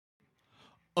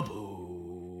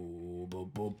Hello,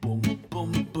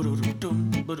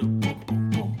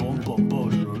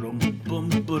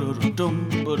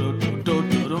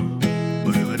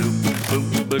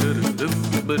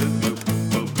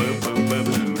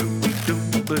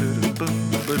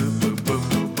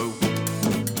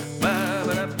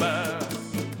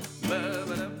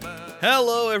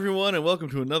 everyone, and welcome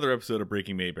to another episode of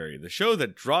Breaking Mayberry, the show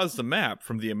that draws the map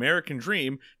from the American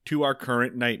dream to our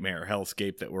current nightmare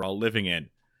hellscape that we're all living in.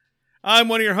 I'm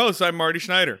one of your hosts. I'm Marty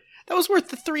Schneider. That was worth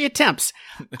the 3 attempts.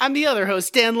 I'm the other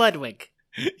host, Dan Ludwig.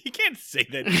 You can't say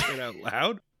that shit out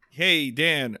loud. Hey,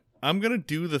 Dan, I'm going to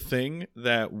do the thing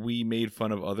that we made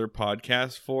fun of other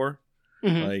podcasts for.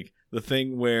 Mhm. Like, the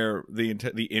thing where the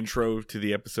intro to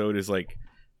the episode is, like,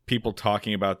 people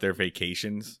talking about their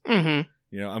vacations. Mm-hmm.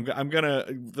 You know, I'm gonna.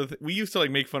 We used to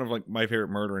like make fun of like My Favorite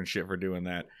Murder and shit for doing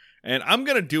that, and I'm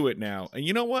gonna do it now. And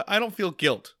you know what? I don't feel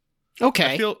guilt.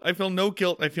 Okay. I feel no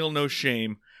guilt. I feel no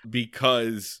shame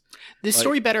because This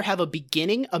story better have a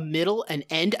beginning, a middle, an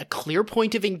end, a clear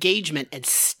point of engagement, and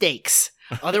stakes.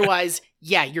 Otherwise,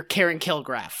 yeah, you're Karen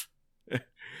Kilgraph.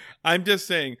 I'm just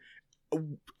saying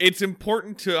it's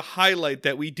important to highlight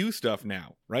that we do stuff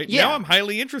now, right? Yeah. Now I'm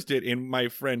highly interested in my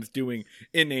friends doing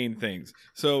inane things.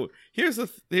 So here's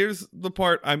the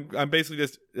part I'm basically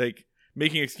just like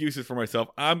making excuses for myself.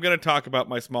 I'm gonna talk about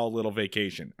my small little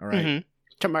vacation. All right. Mm-hmm.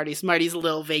 To Marty's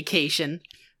little vacation.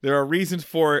 There are reasons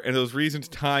for it, and those reasons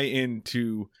tie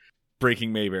into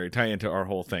Breaking Mayberry, tie into our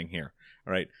whole thing here.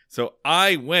 All right. So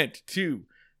I went to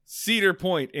Cedar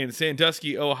Point in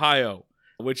Sandusky, Ohio,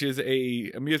 which is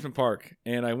a amusement park,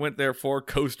 and I went there for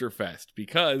Coaster Fest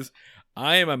because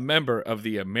I am a member of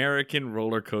the American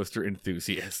Roller Coaster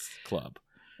Enthusiasts Club.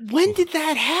 When did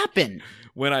that happen?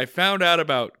 When I found out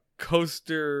about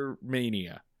Coaster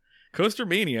Mania. Coaster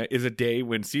Mania is a day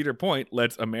when Cedar Point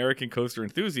lets American Coaster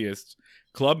Enthusiasts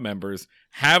Club members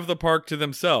have the park to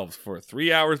themselves for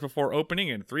 3 hours before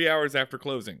opening and 3 hours after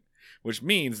closing, which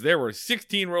means there were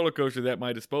 16 roller coasters at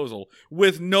my disposal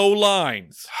with no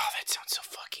lines. Oh, that sounds so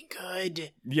fucking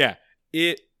good. Yeah,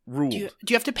 it ruled. Do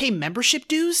you have to pay membership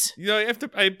dues? You know, I have to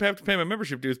pay my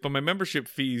membership dues, but my membership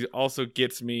fee also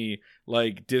gets me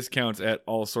like discounts at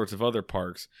all sorts of other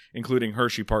parks, including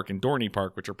Hershey Park and Dorney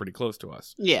Park, which are pretty close to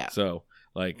us. Yeah. So,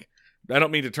 like, I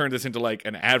don't mean to turn this into like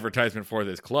an advertisement for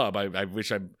this club. I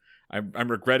wish I'm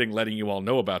regretting letting you all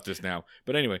know about this now.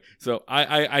 But anyway, so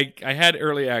I had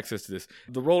early access to this.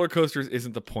 The roller coasters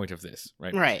isn't the point of this,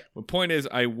 right? Right. The point is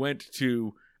I went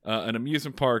to an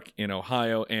amusement park in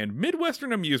Ohio and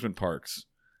Midwestern amusement parks.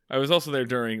 I was also there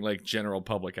during like general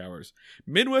public hours.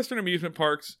 Midwestern amusement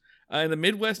parks and the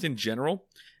Midwest in general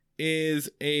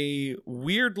is a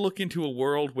weird look into a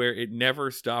world where it never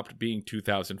stopped being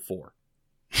 2004.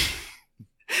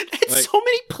 It's Like, so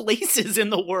many places in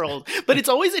the world, but it's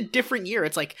always a different year.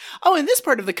 It's like, oh, in this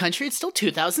part of the country, it's still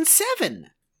 2007.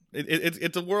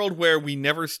 It's a world where we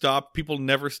never stopped. People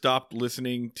never stopped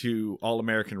listening to All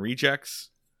American Rejects.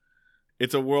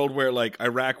 It's a world where like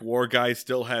Iraq war guys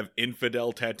still have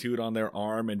infidel tattooed on their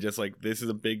arm and just like this is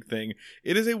a big thing.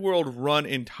 It is a world run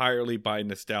entirely by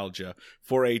nostalgia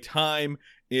for a time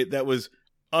that was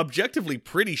objectively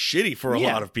pretty shitty for a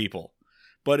lot of people.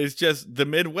 But it's just the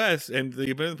Midwest and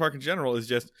the amusement park in general is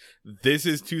just, this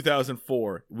is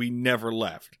 2004. We never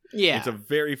left. Yeah. It's a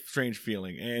very strange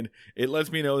feeling. And it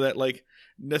lets me know that, like,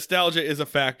 nostalgia is a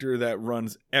factor that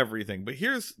runs everything. But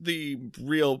here's the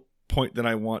real point that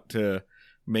I want to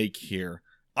make here.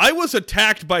 I was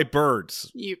attacked by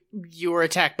birds. You were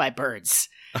attacked by birds.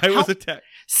 I was attacked.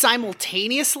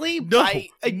 Simultaneously? No,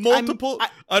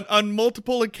 on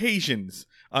multiple occasions.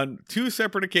 On 2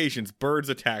 separate occasions, birds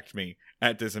attacked me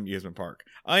at this amusement park.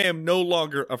 I am no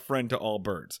longer a friend to all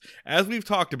birds. As we've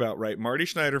talked about, right? Marty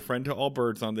Schneider, friend to all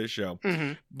birds on this show.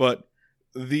 Mm-hmm. But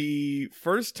the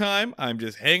first time, I'm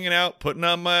just hanging out, putting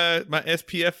on my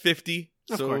SPF 50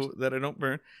 so that I don't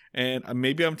burn. And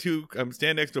maybe I'm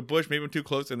standing next to a bush, maybe I'm too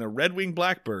close. And the red-winged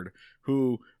blackbird,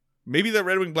 maybe the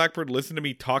red-winged blackbird listened to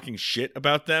me talking shit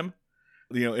about them,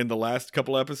 you know, in the last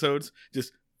couple episodes,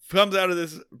 just comes out of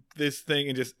this thing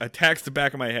and just attacks the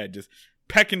back of my head, just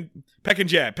peck and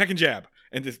jab,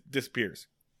 and just disappears.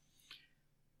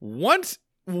 Once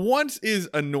is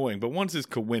annoying, but once is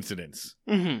coincidence.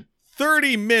 Mm-hmm.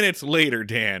 30 minutes later,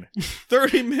 Dan,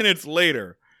 30 minutes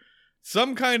later,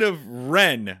 some kind of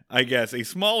wren, I guess, a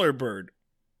smaller bird,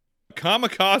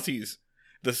 kamikazes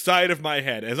the side of my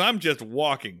head as I'm just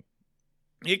walking.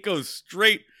 It goes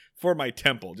straight for my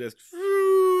temple, just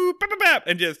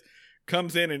and just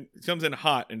comes in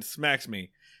hot and smacks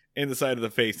me in the side of the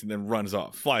face and then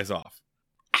flies off.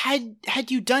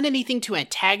 had you done anything to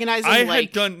antagonize them? I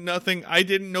had done nothing. I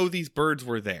didn't know these birds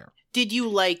were there. Did you,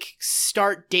 like,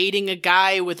 start dating a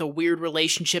guy with a weird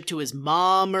relationship to his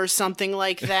mom or something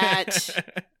like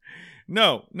that?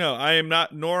 No, I am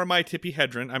not, nor am I Tippi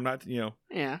Hedren. I'm not,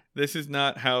 Yeah. This is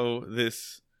not how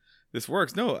this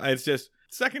works. No, it's just,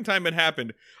 second time it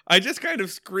happened, I just kind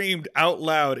of screamed out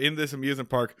loud in this amusement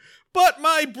park, "But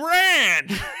my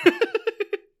brand!"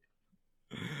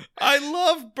 I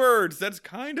love birds. That's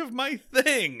kind of my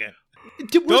thing.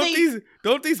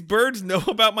 Don't these birds know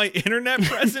about my internet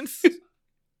presence?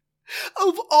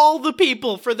 Of all the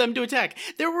people for them to attack,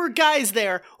 there were guys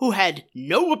there who had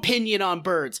no opinion on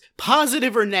birds,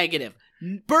 positive or negative,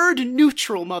 bird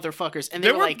neutral motherfuckers, and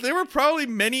there were probably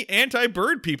many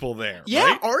anti-bird people there.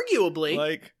 Yeah, right? arguably.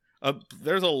 Like,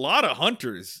 there's a lot of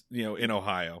hunters, in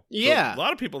Ohio. Yeah, so a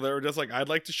lot of people there were just like, I'd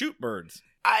like to shoot birds.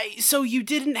 So you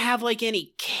didn't have, like,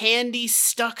 any candy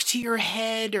stuck to your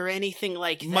head or anything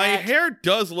like that? My hair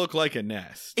does look like a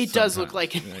nest. It does look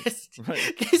like a nest.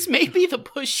 Right. This may be the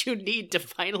push you need to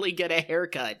finally get a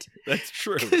haircut. That's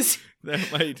true.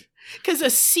 That might... Because a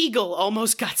seagull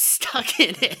almost got stuck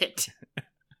in it.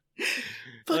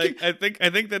 Like, I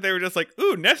think that they were just like,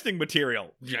 ooh, nesting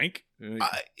material. Jank.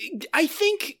 I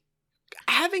think...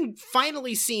 Having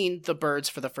finally seen the birds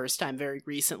for the first time very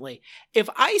recently, if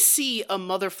I see a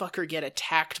motherfucker get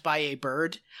attacked by a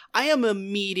bird, I am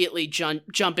immediately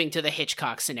jumping to the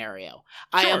Hitchcock scenario. Sure,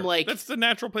 I am like... That's the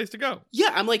natural place to go.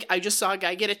 Yeah, I'm like, I just saw a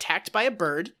guy get attacked by a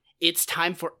bird. It's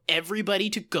time for everybody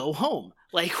to go home.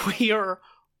 Like, we are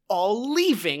all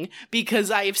leaving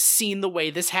because I have seen the way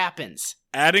this happens.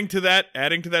 Adding to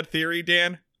that theory,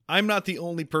 Dan, I'm not the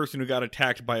only person who got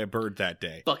attacked by a bird that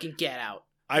day. Fucking get out.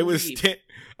 I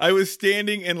was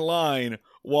standing in line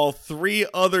while 3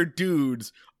 other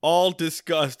dudes all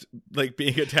discussed, like,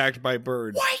 being attacked by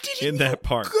birds. Why didn't in that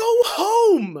park. Go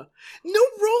home? No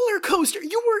roller coaster.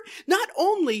 You were, not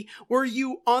only were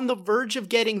you on the verge of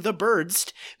getting the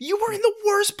birds, you were in the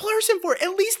worst person for it.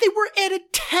 At least they were at a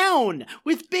town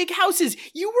with big houses.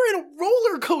 You were in a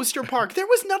roller coaster park. There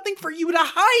was nothing for you to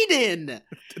hide in.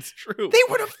 It's true. They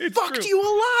would have fucked you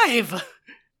alive.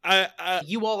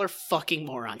 You all are fucking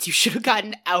morons. You should have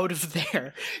gotten out of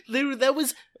there.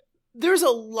 There's a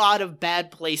lot of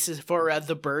bad places for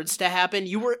the birds to happen.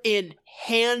 You were in,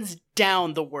 hands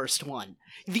down, the worst one.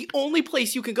 The only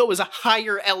place you can go is a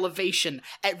higher elevation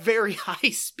at very high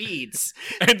speeds.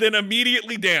 And then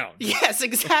immediately down. Yes,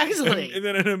 exactly. And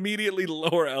then an immediately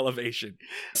lower elevation.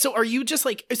 So are you just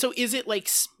like, so is it like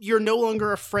you're no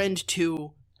longer a friend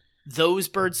to those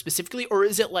birds specifically, or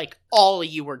is it like all of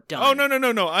you are done? Oh,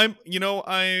 no.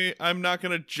 I'm not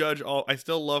going to judge all. I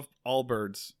still love all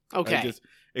birds. Okay.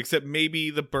 Except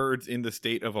maybe the birds in the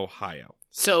state of Ohio.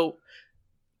 So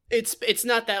it's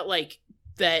not that like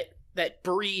that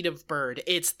breed of bird,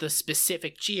 it's the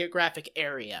specific geographic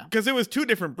area. Because it was 2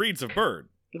 different breeds of bird.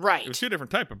 Right. It was 2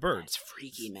 different type of birds. It's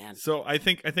freaky, man. So I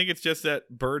think it's just that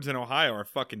birds in Ohio are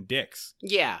fucking dicks.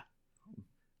 Yeah.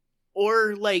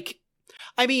 Or like,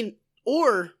 I mean,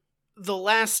 or the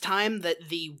last time that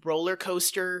the roller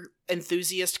coaster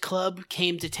enthusiast club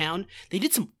came to town, they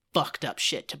did some fucked up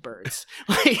shit to birds.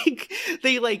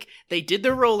 They did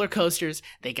their roller coasters,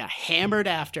 they got hammered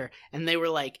after, and they were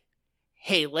like,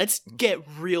 hey, let's get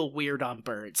real weird on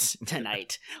birds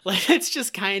tonight. Let's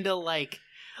just kind of like...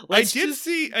 I did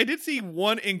see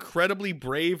one incredibly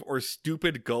brave or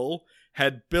stupid gull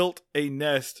had built a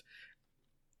nest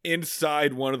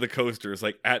inside one of the coasters,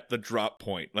 like at the drop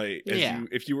point. Like,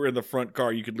 if you were in the front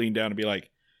car, you could lean down and be like,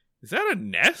 is that a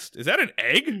nest? Is that an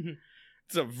egg?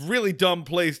 It's a really dumb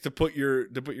place to put your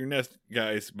nest,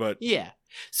 guys, but... Yeah.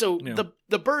 So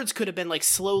the birds could have been like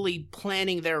slowly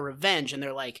planning their revenge, and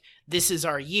they're like, this is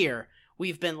our year.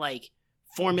 We've been like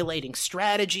formulating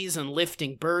strategies and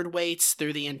lifting bird weights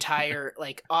through the entire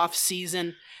like off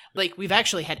season. Like, we've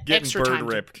actually had getting extra time.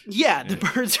 Ripped.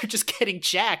 The birds are just getting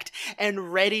jacked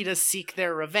and ready to seek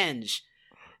their revenge.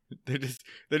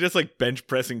 They're just like bench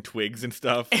pressing twigs and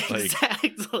stuff.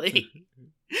 Exactly.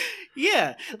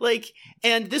 Yeah, like,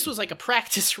 and this was like a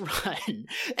practice run,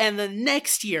 and the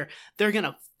next year they're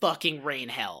gonna fucking rain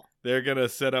hell. They're gonna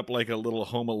set up like a little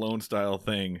Home Alone style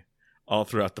thing all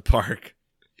throughout the park.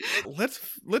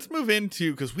 Let's move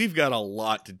into, because we've got a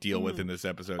lot to deal with in this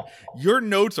episode. Your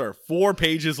notes are 4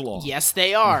 pages long. Yes,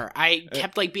 they are. I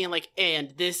kept like being like,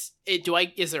 and this,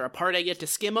 is there a part I get to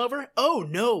skim over? Oh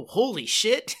no, holy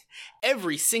shit.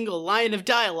 Every single line of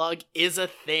dialogue is a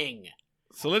thing.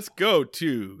 So let's go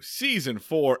to Season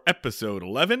 4, Episode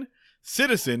 11,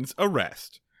 Citizen's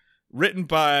Arrest. Written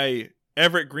by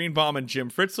Everett Greenbaum and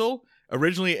Jim Fritzl.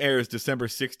 Originally airs December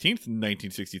 16th,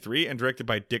 1963, and directed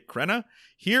by Dick Crenna.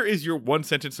 Here is your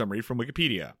one-sentence summary from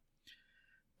Wikipedia.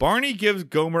 Barney gives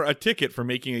Gomer a ticket for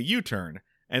making a U-turn,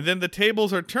 and then the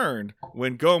tables are turned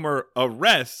when Gomer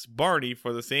arrests Barney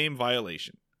for the same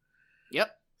violation.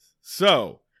 Yep.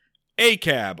 So,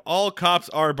 ACAB, all cops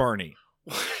are Barney.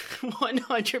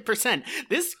 100%.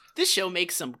 This show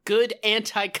makes some good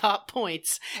anti-cop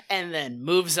points and then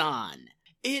moves on.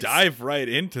 Dive right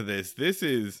into this. This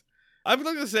is... I'm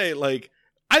going to say, like,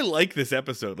 I like this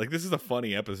episode. Like, this is a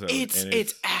funny episode.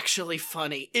 It's actually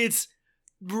funny. It's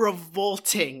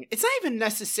revolting. It's not even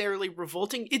necessarily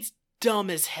revolting. It's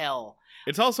dumb as hell.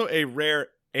 It's also a rare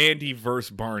Andy versus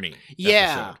Barney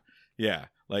episode. Yeah.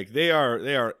 Like, they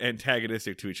are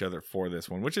antagonistic to each other for this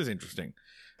one, which is interesting.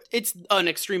 It's an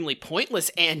extremely pointless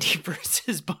Andy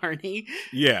versus Barney.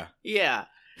 Yeah. Yeah.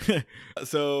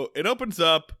 So it opens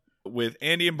up with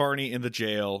Andy and Barney in the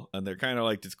jail, and they're kind of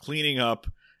like just cleaning up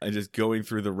and just going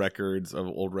through the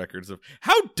old records of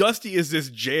how dusty is this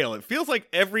jail. It feels like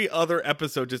every other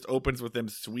episode just opens with them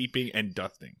sweeping and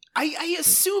dusting. I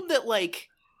assume that like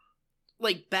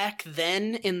back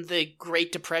then in the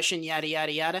Great Depression, yada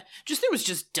yada yada, there was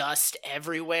just dust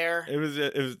everywhere. It was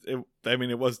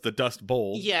the Dust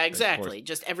Bowl. Yeah, exactly.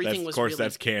 Just everything was. Of course,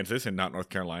 that's Kansas and not North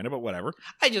Carolina, but whatever.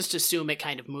 I just assume it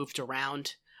kind of moved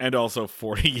around. And also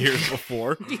 40 years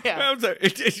before. Yeah.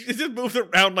 It just moves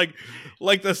around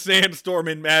like the sandstorm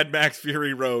in Mad Max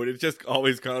Fury Road. It's just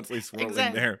always constantly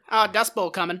swirling there. Dust Bowl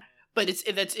coming. But it's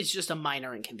just a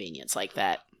minor inconvenience like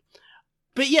that.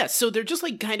 But yeah, so they're just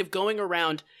like kind of going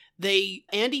around.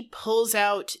 Andy pulls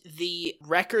out the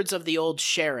records of the old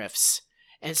sheriffs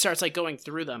and starts like going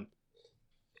through them.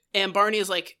 And Barney is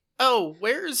like, "Oh,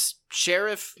 where's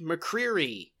Sheriff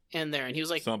McCreary?" in there, and he was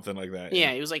like something like that.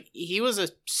 Yeah, he was like, he was a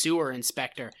sewer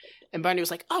inspector, and Barney was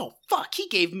like, "Oh fuck, he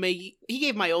gave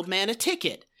my old man a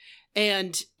ticket."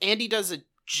 And Andy does a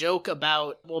joke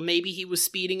about, well, maybe he was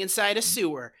speeding inside a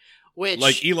sewer, which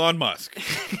like Elon Musk.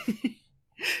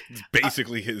 It's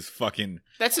basically his fucking.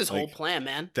 That's his whole plan,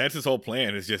 man. That's his whole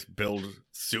plan, is just build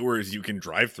sewers you can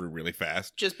drive through really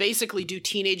fast. Just basically do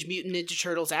Teenage Mutant Ninja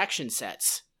Turtles action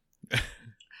sets.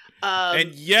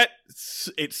 And yet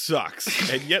it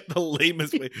sucks. And yet the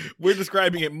lamest way. We're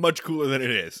describing it much cooler than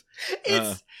it is.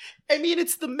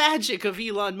 It's the magic of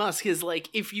Elon Musk is like,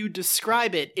 if you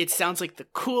describe it, it sounds like the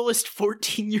coolest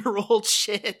 14-year-old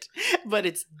shit, but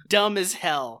it's dumb as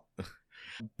hell.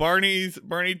 Barney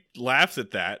laughs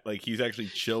at that. Like, he's actually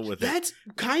chill with it. That's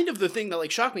kind of the thing that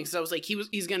like shocked me, because I was like,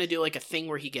 he's gonna do like a thing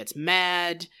where he gets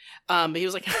mad. He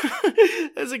was like,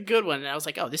 that's a good one. And I was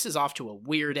like, oh, this is off to a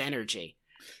weird energy.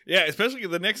 Yeah, especially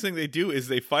the next thing they do is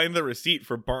they find the receipt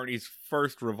for Barney's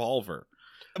first revolver.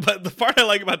 But the part I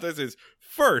like about this is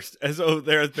first, as though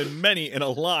there has been many in a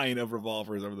line of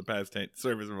revolvers over the past 10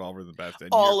 service revolvers in the past 10 years.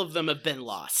 All of them have been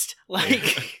lost.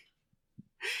 Like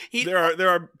there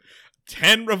are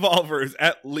 10 revolvers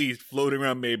at least floating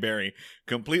around Mayberry,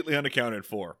 completely unaccounted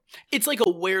for. It's like a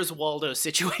Where's Waldo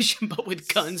situation, but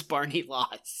with guns Barney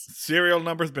lost. Serial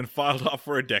numbers been filed off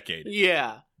for a decade.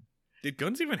 Yeah. Did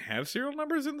guns even have serial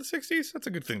numbers in the 60s? That's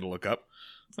a good thing to look up.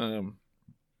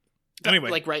 Anyway.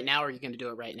 Like right now, or are you going to do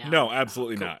it right now? No,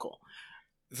 absolutely not. Cool.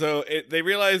 So they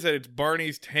realize that it's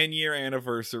Barney's 10-year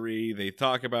anniversary. They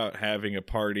talk about having a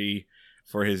party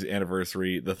for his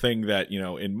anniversary. The thing that,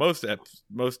 in most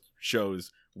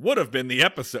shows would have been the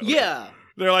episode. Yeah.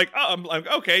 They're like, oh, I'm like,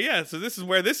 okay, yeah, so this is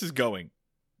where this is going.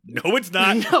 No, it's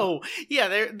not. No.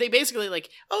 Yeah, they basically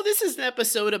like, oh, this is an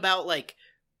episode about like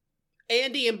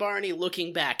Andy and Barney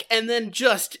looking back, and then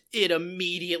just it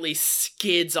immediately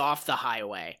skids off the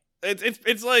highway.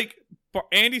 It's like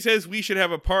Andy says we should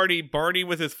have a party. Barney,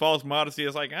 with his false modesty,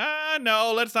 is like,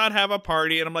 no, let's not have a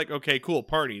party. And I'm like, okay, cool,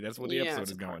 party. That's what the episode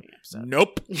is going.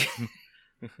 Nope.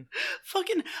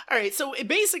 Fucking all right. So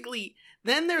basically,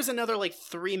 then there's another like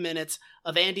 3 minutes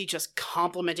of Andy just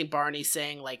complimenting Barney,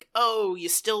 saying like, "Oh, you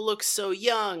still look so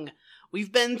young.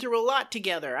 We've been through a lot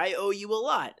together. I owe you a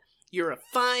lot. You're a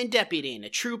fine deputy and a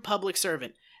true public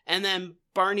servant." And then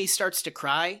Barney starts to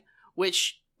cry,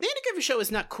 which the Andy Griffith Show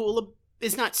is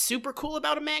not super cool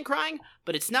about a man crying,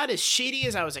 but it's not as shitty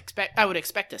as I would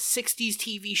expect a 60s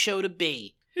TV show to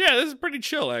be. Yeah, this is pretty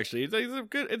chill, actually.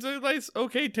 It's a nice,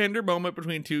 okay, tender moment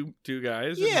between two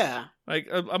guys. Yeah. Like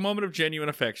a moment of genuine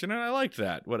affection, and I liked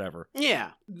that. Whatever.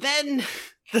 Yeah. Then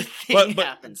the thing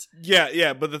happens.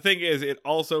 Yeah, but the thing is, it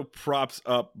also props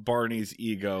up Barney's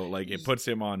ego. Like, it puts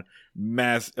him on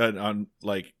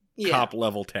top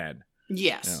level 10.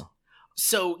 Yes.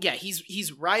 So, yeah,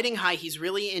 he's riding high. He's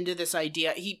really into this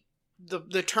idea.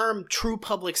 The term true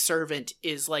public servant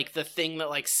is, like, the thing that,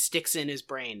 like, sticks in his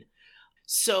brain.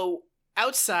 So,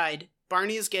 outside,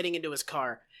 Barney is getting into his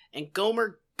car, and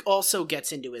Gomer also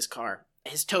gets into his car,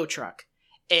 his tow truck,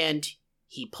 and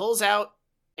he pulls out,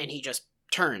 and he just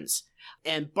turns,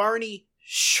 and Barney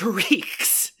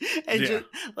shrieks, and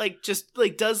just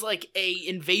does like a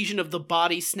Invasion of the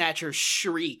Body Snatcher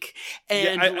shriek,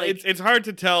 and it's hard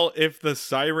to tell if the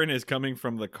siren is coming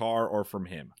from the car or from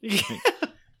him. His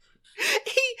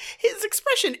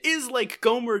expression is like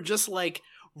Gomer just like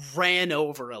ran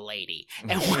over a lady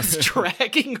and was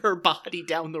dragging her body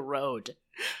down the road.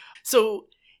 So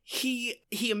he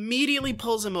immediately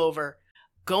pulls him over.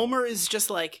 Gomer is just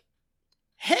like,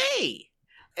 hey!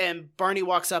 And Barney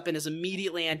walks up and is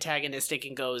immediately antagonistic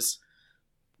and goes,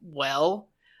 well,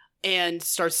 and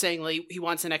starts saying like he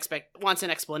wants an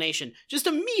explanation. Just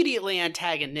immediately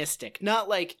antagonistic. Not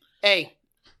like, hey,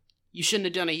 you shouldn't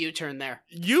have done a U-turn there.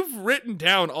 You've written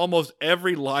down almost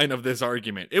every line of this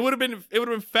argument. It would have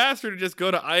been faster to just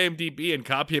go to IMDb and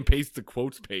copy and paste the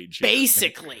quotes page.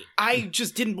 Basically. I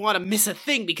just didn't want to miss a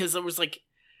thing because there was like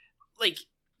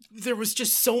there was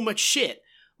just so much shit.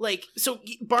 Like, so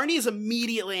Barney is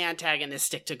immediately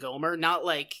antagonistic to Gomer, not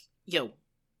like,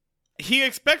 he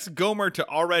expects Gomer to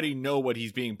already know what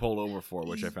he's being pulled over for,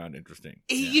 which I found interesting.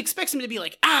 He expects him to be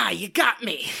like, you got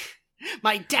me.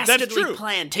 My dastardly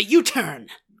plan to U-turn.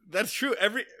 That's true.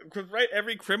 Every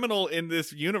criminal in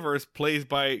this universe plays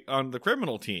on the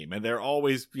criminal team, and they're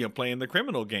always playing the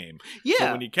criminal game. Yeah.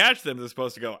 So when you catch them, they're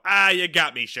supposed to go, you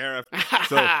got me, sheriff.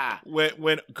 So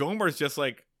when Gomer's just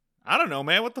like, I don't know,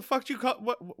 man. What the fuck do you call?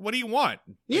 What do you want?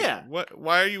 Yeah.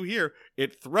 Why are you here?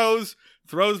 It throws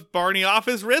Barney off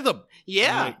his rhythm.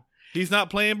 Yeah. Like, he's not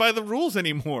playing by the rules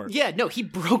anymore. Yeah. No, he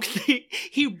broke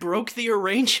the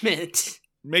arrangement.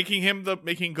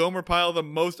 Making Gomer Pyle the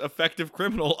most effective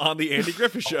criminal on the Andy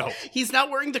Griffith Show. He's not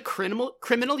wearing the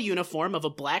criminal uniform of a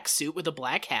black suit with a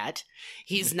black hat.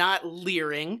 He's not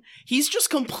leering. He's just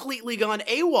completely gone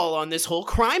AWOL on this whole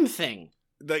crime thing.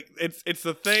 Like it's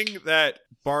the thing that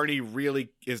Barney really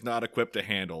is not equipped to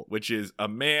handle, which is a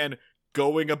man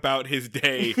going about his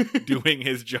day doing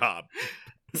his job.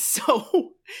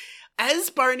 So, as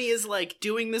Barney is like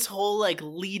doing this whole like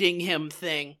leading him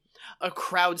thing, a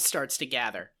crowd starts to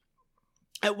gather.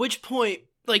 At which point,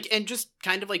 like, and just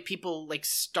kind of like people like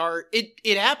start.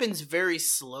 It happens very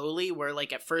slowly, where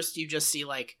like at first you just see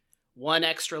like one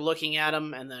extra looking at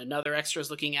him, and then another extra's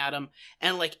looking at him,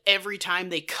 and like every time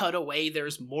they cut away,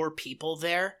 there's more people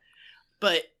there.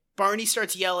 But Barney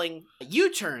starts yelling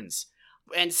U-turns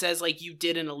and says like, you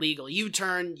did an illegal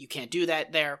U-turn, you can't do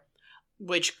that there,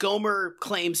 which Gomer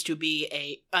claims to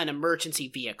be an emergency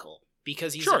vehicle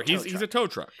because he's a tow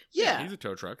truck. Yeah, he's a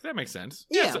tow truck. That makes sense.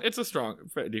 Yeah, it's a strong,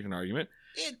 decent argument.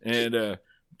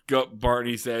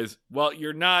 Barney says, well,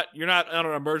 you're not on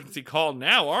an emergency call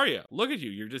now, are you? Look at you.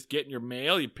 You're just getting your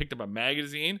mail. You picked up a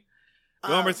magazine.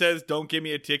 Gomer says, don't give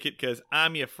me a ticket because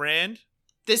I'm your friend.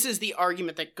 This is the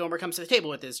argument that Gomer comes to the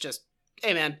table with, is just,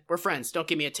 hey man, we're friends. Don't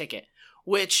give me a ticket.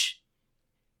 Which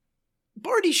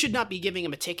Barney should not be giving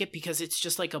him a ticket because it's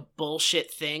just like a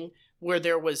bullshit thing where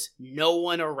there was no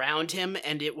one around him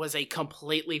and it was a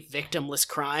completely victimless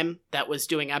crime that was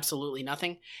doing absolutely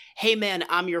nothing. Hey man,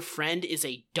 I'm your friend is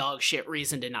a dog shit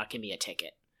reason to not give me a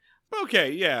ticket.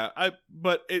 Okay, yeah.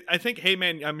 I think hey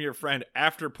man, I'm your friend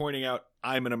after pointing out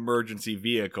I'm an emergency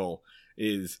vehicle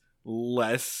is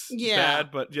less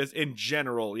bad, but just in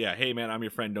general, yeah, hey man, I'm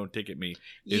your friend, don't ticket me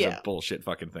is a bullshit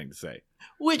fucking thing to say.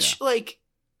 Which, like,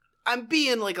 I'm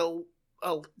being like a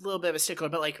little bit of a stickler,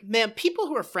 but like, man, people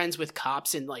who are friends with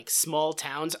cops in like small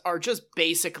towns are just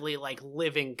basically like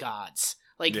living gods.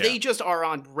 Like, they just are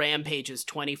on rampages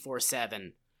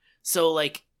 24/7. So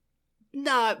like,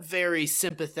 not very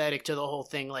sympathetic to the whole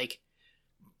thing. Like,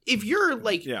 if you're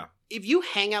like, if you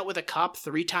hang out with a cop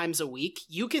 3 times a week,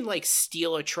 you can like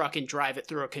steal a truck and drive it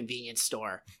through a convenience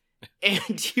store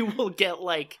and you will get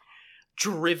like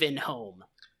driven home.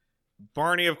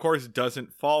 Barney, of course,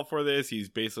 doesn't fall for this. He's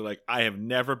basically like, I have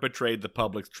never betrayed the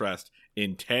public's trust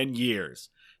in 10 years.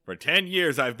 For 10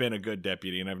 years, I've been a good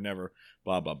deputy, and I've never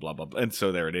blah, blah, blah, blah, blah. And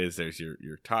so there it is. There's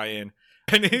your tie-in.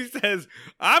 And he says,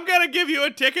 I'm going to give you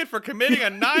a ticket for committing a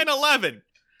 9/11.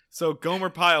 So Gomer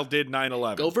Pyle did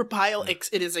 9/11. Gomer Pyle, it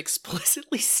is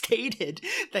explicitly stated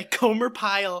that Gomer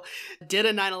Pyle did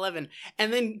a 9/11.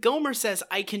 And then Gomer says,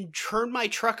 I can turn my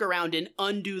truck around and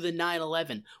undo the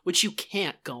 9/11, which you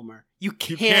can't, Gomer. You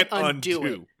can't undo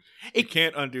it. You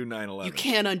can't undo 9/11. You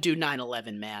can't undo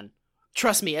 9/11, man.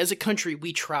 Trust me, as a country,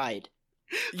 we tried.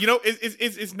 You know,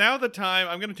 is now the time.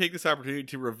 I'm going to take this opportunity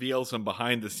to reveal some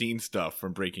behind-the-scenes stuff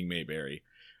from Breaking Mayberry.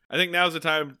 I think now's the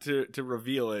time to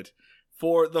reveal it.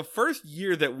 For the first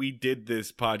year that we did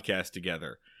this podcast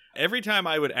together, Every time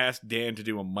I would ask Dan to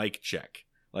do a mic check,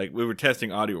 like we were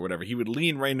testing audio or whatever, he would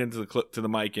lean right into the clip to the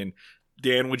mic and,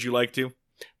 Dan, would you like to?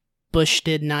 Bush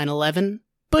did 9/11.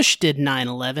 Bush did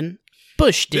 9/11.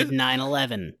 Bush did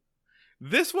 9/11.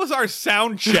 This was our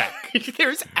sound check.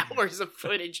 There's hours of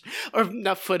footage, or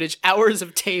not footage, hours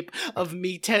of tape of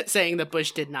me saying that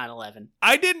Bush did 9/11.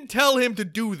 I didn't tell him to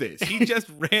do this. He just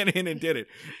ran in and did it.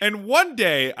 And one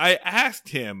day I asked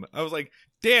him, I was like,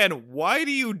 Dan, why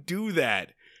do you do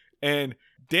that? And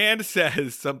Dan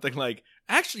says something like,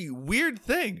 actually, weird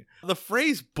thing. The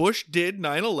phrase Bush did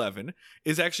 9/11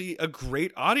 is actually a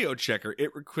great audio checker.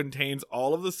 It contains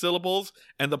all of the syllables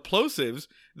and the plosives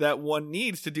that one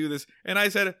needs to do this. And I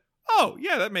said, oh,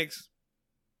 yeah, that makes...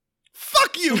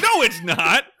 Fuck you! No, it's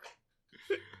not!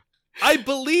 I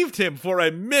believed him for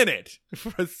a minute,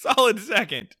 for a solid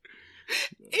second.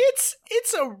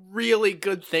 It's a really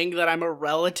good thing that I'm a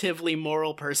relatively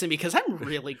moral person because I'm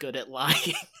really good at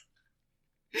lying.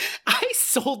 I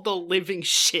sold the living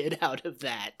shit out of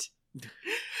that.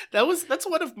 That's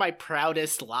one of my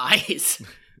proudest lies.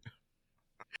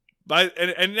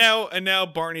 And now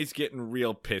Barney's getting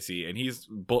real pissy, and he's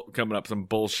coming up some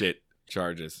bullshit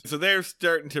charges. So they're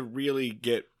starting to really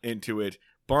get into it.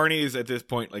 Barney's at this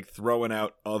point like throwing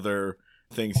out other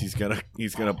things he's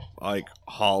gonna like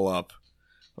haul up,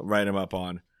 write him up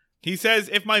on. He says,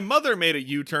 if my mother made a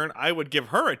U-turn, I would give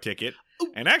her a ticket.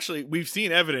 And actually, we've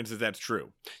seen evidence that that's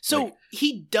true. So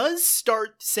he does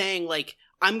start saying, like,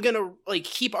 I'm going to, like,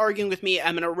 keep arguing with me.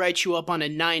 I'm going to write you up on a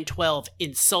 912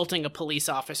 insulting a police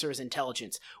officer's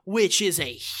intelligence, which is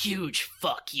a huge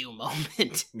fuck you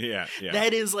moment. Yeah.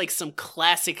 That is, like, some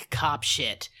classic cop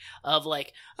shit of,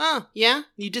 like, oh, yeah?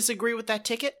 You disagree with that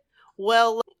ticket?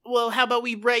 Well, how about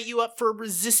we write you up for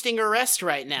resisting arrest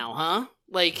right now, huh?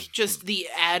 Like, just the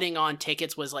adding on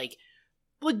tickets was, like,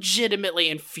 legitimately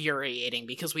infuriating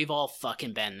because we've all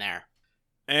fucking been there.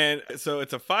 And so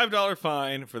it's a $5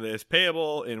 fine for this,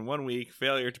 payable in 1 week.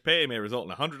 Failure to pay may result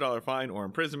in a $100 fine or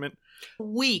imprisonment.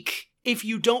 Week. If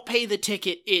you don't pay the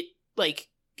ticket, it like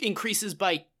increases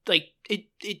by like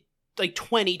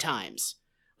 20 times.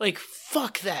 Like,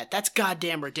 fuck that. That's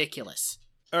goddamn ridiculous.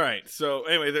 All right. So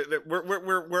anyway,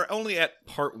 we're only at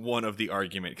part one of the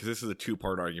argument because this is a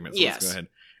 2-part argument. So Let's go ahead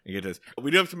and get this.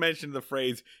 We do have to mention the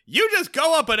phrase, you just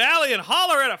go up an alley and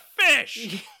holler at a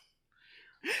fish.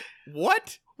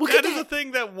 What? That is a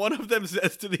thing that one of them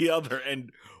says to the other.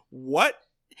 And what?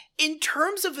 In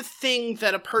terms of a thing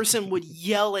that a person would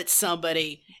yell at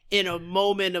somebody in a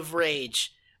moment of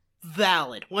rage,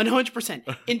 valid.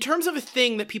 100%. In terms of a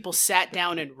thing that people sat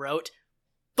down and wrote,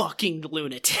 fucking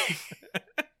lunatic.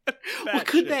 What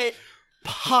could that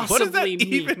possibly what does that mean?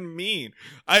 even mean?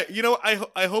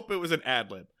 I hope it was an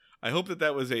ad lib. I hope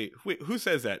that was a who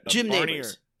says that? Jim Barney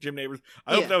Neighbors. Jim Neighbors.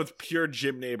 I hope that was pure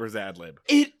Jim Neighbors ad lib.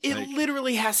 It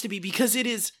literally has to be because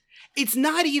it's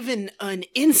not even an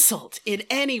insult in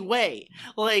any way.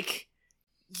 Like,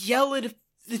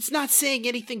 it's not saying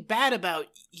anything bad about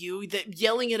you. That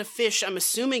yelling at a fish, I'm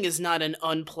assuming, is not an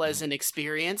unpleasant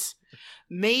experience.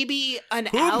 Maybe an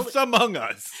Hoops among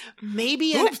us.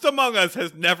 Maybe Hoops among us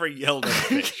has never yelled at a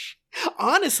fish.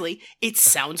 Honestly, it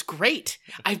sounds great.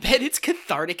 I bet it's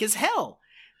cathartic as hell.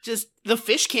 Just, the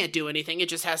fish can't do anything. It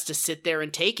just has to sit there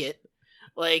and take it.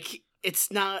 Like, it's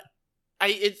not...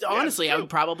 honestly, I would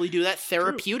probably do that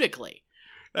therapeutically.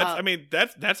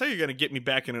 That's how you're gonna get me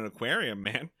back in an aquarium,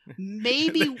 man.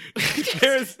 Maybe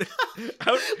there's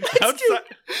outside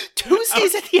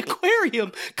Tuesdays at the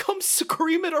aquarium. Come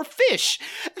scream at our fish.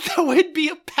 That would be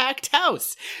a packed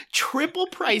house. Triple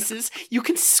prices. You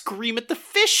can scream at the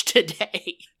fish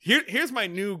today. Here's my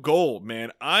new goal,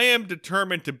 man. I am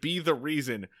determined to be the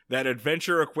reason that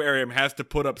Adventure Aquarium has to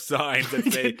put up signs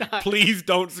that say, "Please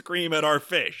don't scream at our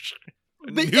fish."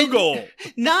 New goal.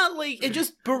 Not like, and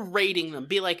just berating them.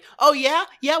 Be like, oh yeah?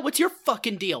 Yeah, what's your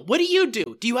fucking deal? What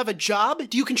do? Do you have a job?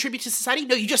 Do you contribute to society?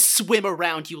 No, you just swim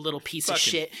around, you little piece of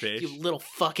shit. Fish. You little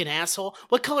fucking asshole.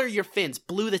 What color are your fins?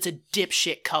 Blue, that's a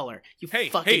dipshit color. You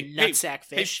fucking nutsack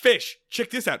fish. Hey, fish,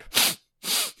 check this out.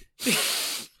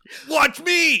 Watch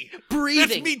me! Breathing.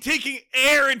 That's me taking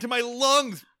air into my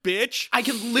lungs, bitch. I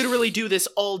can literally do this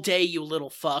all day, you little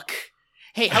fuck.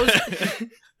 Hey, how's...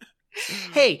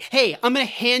 Hey, I'm gonna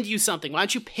hand you something. Why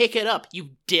don't you pick it up,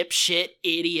 you dipshit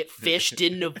idiot fish?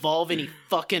 Didn't evolve any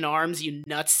fucking arms, you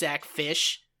nutsack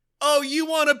fish. Oh, you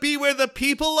wanna be where the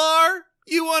people are?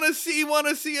 You wanna see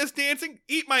us dancing?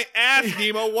 Eat my ass,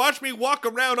 Nemo. Watch me walk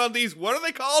around on these, what are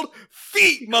they called?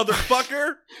 Feet,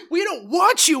 motherfucker! We don't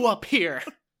want you up here!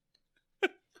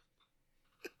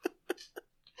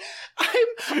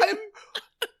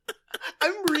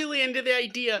 I'm really into the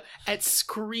idea at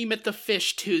Scream at the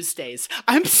Fish Tuesdays.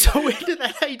 I'm so into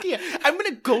that idea. I'm going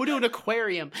to go to an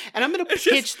aquarium and I'm going to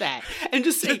pitch that and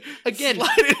just say, again,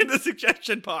 slide it in the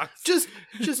suggestion box. Just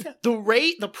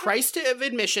the price of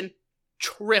admission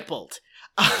tripled.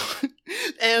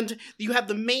 And you have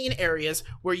the main areas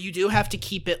where you do have to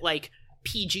keep it like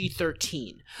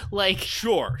PG-13. Like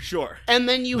sure. And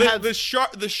then you have the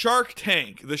shark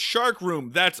tank, the shark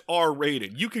room, that's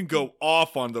R-rated. You can go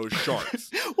off on those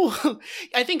sharks. Well,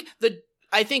 I think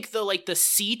the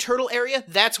sea turtle area,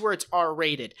 that's where it's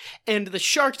R-rated. And the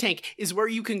shark tank is where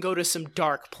you can go to some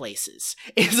dark places.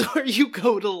 It's where you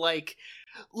go to like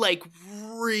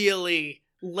really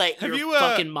let your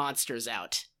fucking monsters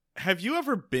out. Have you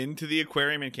ever been to the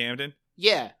aquarium in Camden?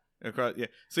 Yeah. Yeah.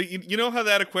 So you know how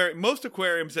that aquarium, most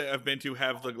aquariums that I've been to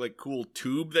have the like cool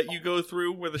tube that you go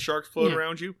through where the sharks float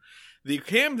around you. The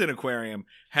Camden Aquarium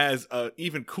has a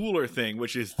even cooler thing,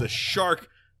 which is the shark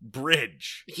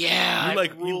bridge. Yeah.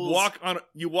 You walk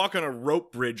on a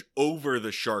rope bridge over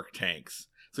the shark tanks.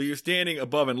 So you're standing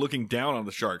above and looking down on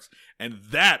the sharks. And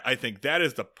that, I think, that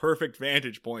is the perfect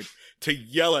vantage point to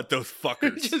yell at those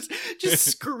fuckers. just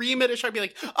scream at a shark, be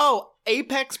like, oh,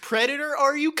 apex predator,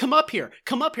 are you? Come up here.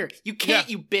 You can't,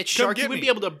 you bitch shark. You wouldn't be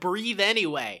able to breathe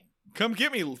anyway. Come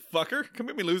get me, fucker. Come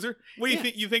get me, loser. What do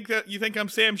you think? You think I'm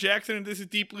Sam Jackson and this is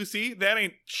Deep Blue Sea? That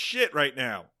ain't shit right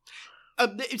now.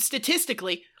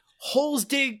 Statistically, holes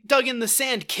dug in the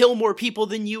sand kill more people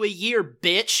than you a year,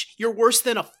 bitch. You're worse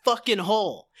than a fucking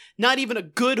hole. Not even a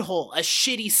good hole. A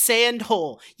shitty sand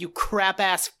hole, you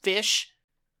crap-ass fish.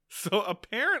 So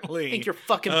apparently... Think you're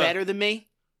fucking better than me?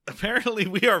 Apparently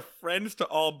we are friends to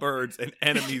all birds and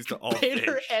enemies to all fish.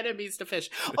 Bitter enemies to fish.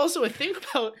 Also, a thing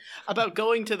about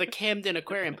going to the Camden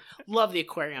Aquarium. Love the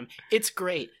aquarium. It's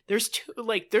great. There's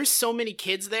so many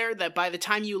kids there that by the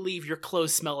time you leave, your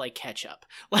clothes smell like ketchup.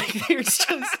 Like,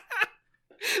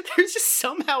 there's just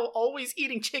somehow always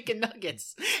eating chicken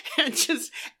nuggets, and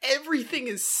just everything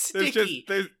is sticky.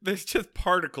 There's just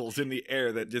particles in the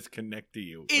air that just connect to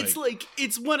you. It's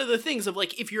it's one of the things of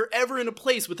like, if you're ever in a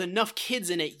place with enough kids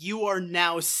in it, you are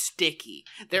now sticky.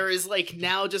 There is like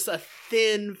now just a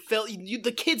thin film.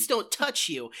 The kids don't touch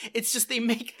you. It's just they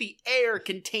make the air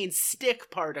contain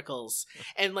stick particles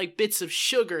and like bits of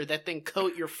sugar that then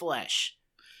coat your flesh.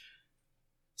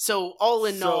 So, all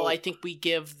in all, I think we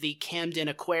give the Camden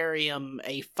Aquarium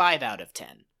a 5 out of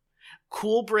 10.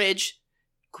 Cool bridge,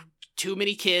 too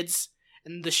many kids,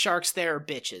 and the sharks there are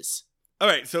bitches. All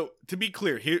right, so to be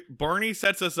clear, here Barney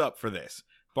sets us up for this.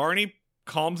 Barney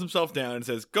calms himself down and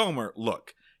says, Gomer,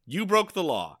 look, you broke the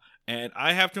law, and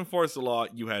I have to enforce the law.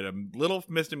 You had a little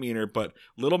misdemeanor, but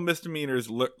little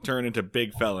misdemeanors turn into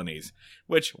big felonies.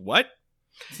 Which, what?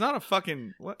 It's not a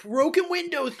fucking... what? Broken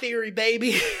window theory,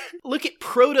 baby. Look at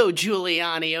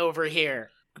Proto-Giuliani over here.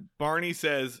 Barney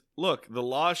says, look, the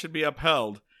law should be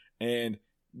upheld, and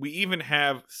we even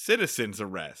have citizens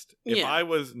arrest. If I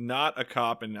was not a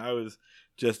cop and I was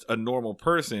just a normal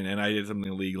person and I did something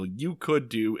illegal, you could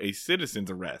do a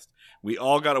citizen's arrest. We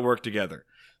all got to work together.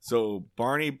 So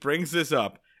Barney brings this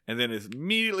up, and then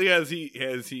immediately as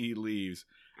he leaves,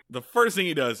 the first thing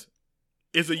he does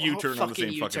is a U-turn on the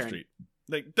same fucking street.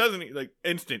 Like,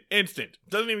 instant.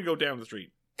 Doesn't even go down the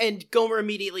street. And Gomer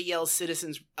immediately yells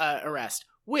citizens arrest.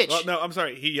 Which... well, no, I'm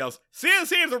sorry. He yells,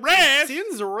 citizens arrest!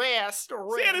 Citizens arrest!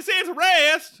 Citizens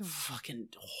arrest! Fucking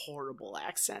horrible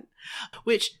accent.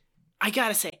 Which, I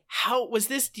gotta say, how was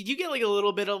this? Did you get like a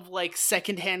little bit of like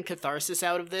secondhand catharsis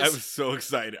out of this? I was so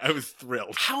excited. I was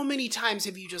thrilled. How many times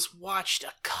have you just watched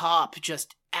a cop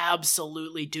just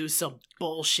absolutely do some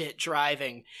bullshit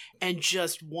driving and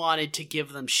just wanted to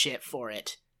give them shit for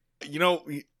it? You know,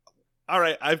 all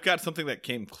right, I've got something that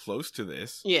came close to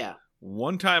this. Yeah.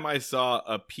 One time I saw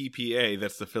a PPA,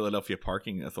 that's the Philadelphia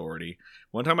Parking Authority.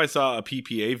 One time I saw a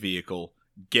PPA vehicle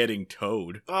getting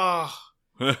towed. Oh,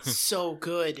 so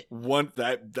good.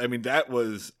 That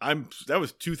was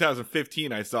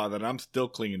 2015 I saw that. I'm still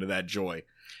clinging to that joy.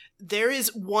 There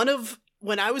is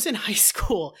when I was in high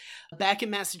school back in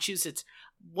Massachusetts,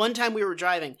 one time we were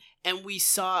driving and we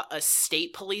saw a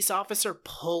state police officer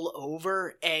pull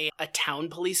over a town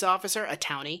police officer, a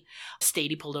townie.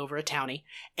 Statey pulled over a townie,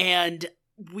 and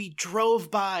we drove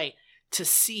by to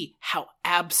see how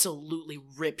absolutely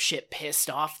ripshit pissed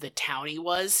off the townie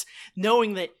was,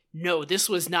 knowing that, no, this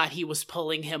was not he was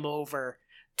pulling him over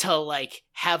to, like,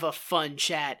 have a fun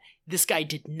chat. This guy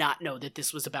did not know that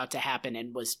this was about to happen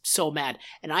and was so mad.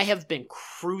 And I have been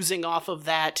cruising off of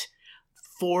that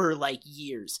for like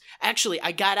years. Actually,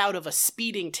 I got out of a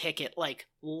speeding ticket like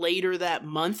later that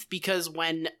month because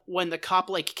when the cop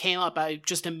like came up, I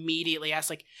just immediately asked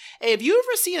like, "Hey, have you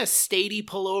ever seen a statey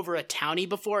pull over a townie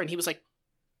before?" And he was like,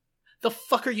 "The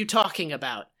fuck are you talking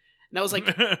about?" And I was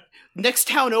like, "Next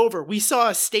town over, we saw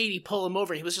a statey pull him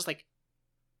over." And he was just like,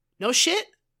 "No shit."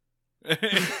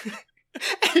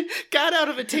 Got out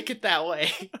of a ticket that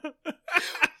way.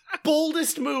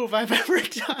 Boldest move I've ever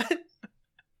done.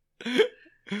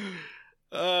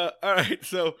 All right,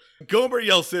 so Gomer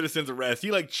yells citizen's arrest.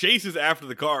 He like chases after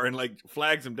the car and like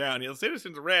flags him down. He yells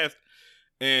citizen's arrest,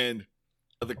 and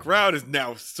the crowd is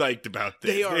now psyched about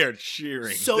this. They are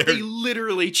cheering. So they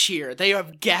literally cheer. They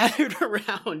have gathered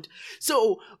around.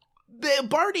 So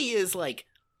Barney is like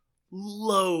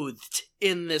loathed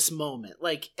in this moment.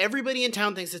 Like everybody in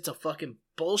town thinks it's a fucking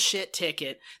bullshit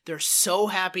ticket. They're so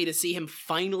happy to see him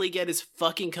finally get his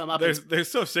fucking comeuppance. They're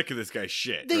so sick of this guy's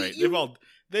shit, right?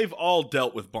 They've all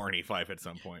dealt with Barney Fife at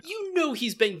some point. You know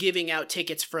he's been giving out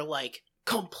tickets for like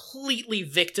completely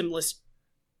victimless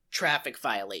traffic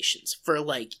violations for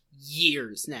like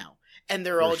years now. And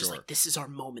they're all just like, this is our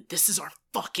moment. This is our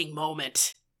fucking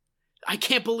moment. I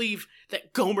can't believe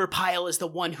that Gomer Pyle is the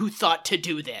one who thought to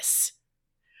do this.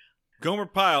 Gomer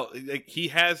Pyle, like, he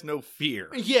has no fear.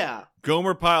 Yeah.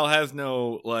 Gomer Pyle has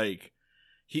no, like,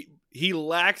 he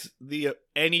lacks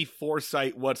any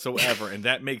foresight whatsoever, and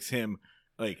that makes him,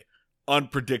 like,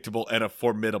 unpredictable and a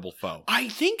formidable foe. I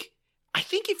think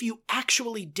if you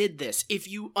actually did this, if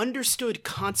you understood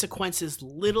consequences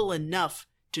little enough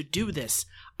to do this,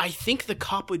 I think the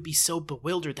cop would be so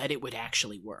bewildered that it would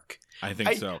actually work. I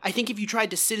think so. I think if you tried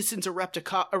to citizens arrest a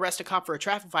cop for a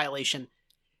traffic violation,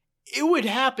 it would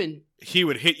happen. He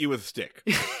would hit you with a stick.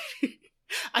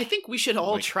 I think we should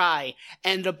all try,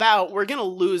 and we're going to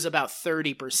lose about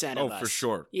 30% of us. Oh, for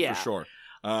sure. Yeah. For sure.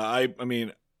 I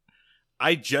mean,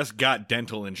 I just got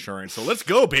dental insurance, so let's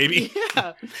go, baby.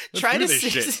 Yeah. Try to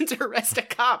citizens arrest a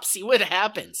cop, see what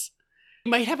happens. You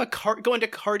might have go into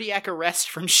cardiac arrest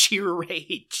from sheer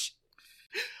rage.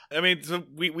 I mean, so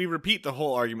we repeat the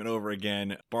whole argument over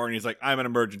again. Barney's like, I'm an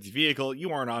emergency vehicle.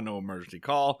 You aren't on no emergency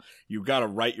call. You got to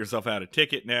write yourself out a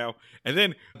ticket now. And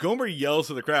then Gomer yells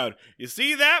to the crowd, you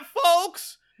see that,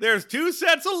 folks? There's two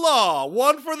sets of law.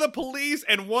 One for the police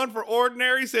and one for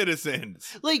ordinary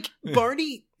citizens. Like,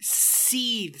 Barney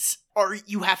seethes, or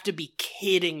you have to be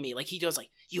kidding me. Like, he goes like,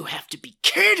 you have to be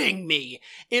kidding me,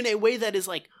 in a way that is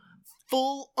like,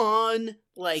 full on,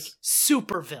 like,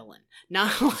 super villain.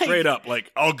 Not like straight up,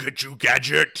 like, I'll get you,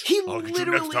 Gadget. I'll get you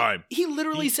next time. He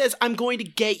literally says, I'm going to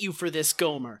get you for this,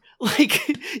 Gomer.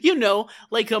 Like, you know,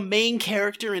 like a main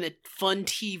character in a fun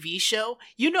TV show.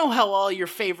 You know how all your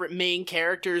favorite main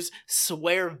characters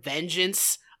swear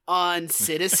vengeance on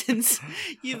citizens?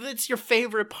 That's your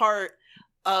favorite part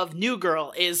of New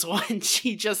Girl, is when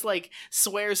she just, like,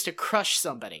 swears to crush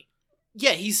somebody.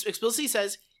 Yeah, he explicitly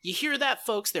says, you hear that,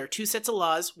 folks? There are two sets of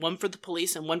laws, one for the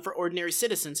police and one for ordinary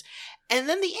citizens. And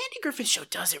then the Andy Griffith Show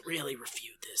doesn't really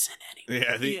refute this in any way.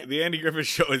 Yeah, the Andy Griffith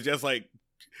Show is just like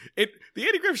the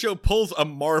Andy Griffith Show pulls a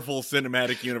Marvel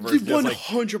Cinematic Universe. It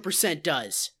 100%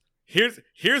 does. Here's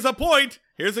a point.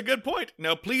 Here's a good point.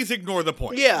 Now please ignore the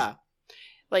point. Yeah.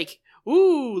 Like,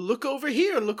 ooh, look over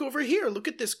here, look over here, look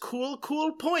at this cool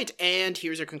point, and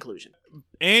here's our conclusion.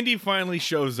 Andy finally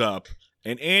shows up.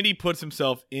 And Andy puts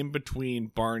himself in between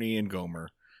Barney and Gomer.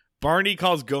 Barney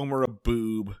calls Gomer a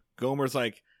boob. Gomer's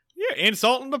like, yeah,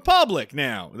 insulting the public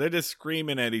now. They're just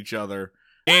screaming at each other.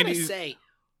 I gotta say,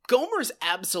 Gomer's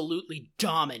absolutely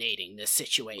dominating this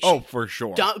situation. Oh, for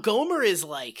sure. Gomer is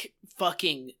like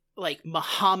fucking like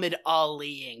Muhammad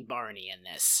Aliing Barney in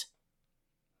this.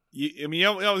 You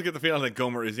always get the feeling that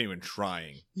Gomer isn't even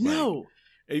trying. No. Like,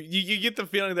 you get the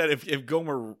feeling that if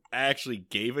Gomer actually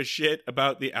gave a shit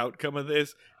about the outcome of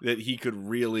this, that he could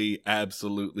really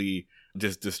absolutely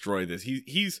just destroy this.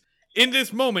 He's in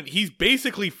this moment, he's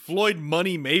basically Floyd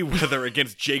Money Mayweather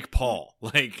against Jake Paul.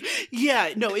 Like, yeah,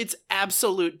 no, it's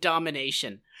absolute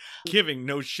domination. Giving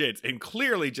no shits and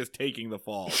clearly just taking the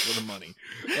fall for the money.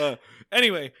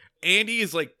 Anyway, Andy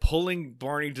is like pulling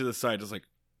Barney to the side, just like,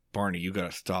 Barney, you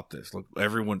gotta stop this.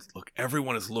 Everyone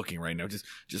is looking right now.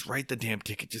 Just write the damn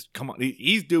ticket. Just come on.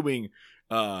 He's doing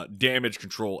damage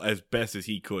control as best as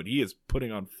he could. He is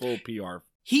putting on full PR.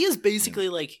 He is basically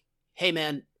like, hey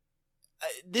man,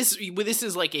 this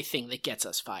is like a thing that gets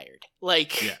us fired.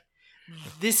 Like, yeah.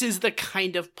 This is the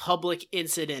kind of public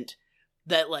incident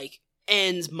that like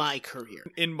ends my career.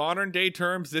 In modern day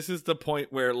terms, this is the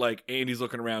point where like Andy's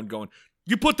looking around going,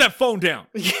 you put that phone down.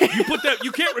 You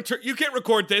can't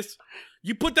record this.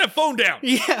 You put that phone down.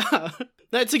 Yeah.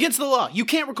 That's against the law. You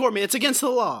can't record me. It's against the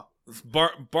law.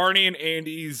 Barney and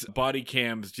Andy's body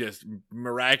cams just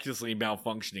miraculously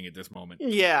malfunctioning at this moment.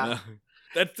 Yeah.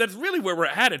 That's really where we're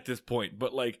at this point.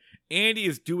 But like Andy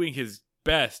is doing his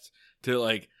best to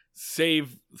like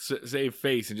save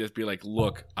face and just be like,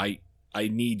 look, I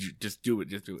need you. Just do it.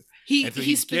 He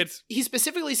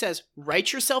specifically says,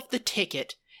 write yourself the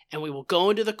ticket and we will go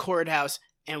into the courthouse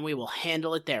and we will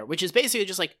handle it there. Which is basically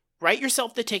just like, write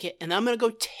yourself the ticket and I'm going to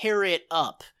go tear it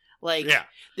up. Like, yeah.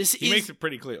 He makes it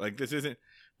pretty clear. Like, this isn't,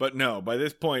 but no, by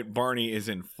this point, Barney is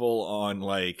in full on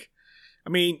like, I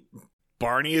mean,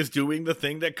 Barney is doing the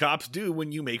thing that cops do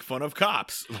when you make fun of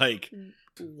cops. Like,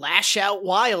 lash out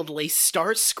wildly,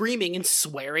 start screaming and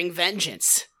swearing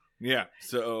vengeance. Yeah.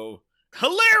 So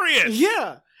hilarious.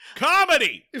 Yeah.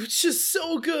 Comedy. It's just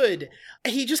so good.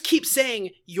 He just keeps saying,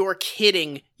 you're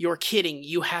kidding.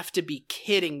 You have to be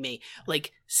kidding me. Don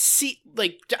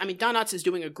Knotts is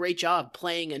doing a great job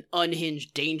playing an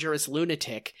unhinged, dangerous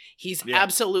lunatic. He's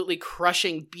absolutely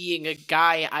crushing being a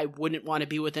guy I wouldn't want to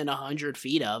be within 100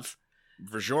 feet of.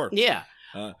 For sure. Yeah.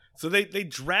 So they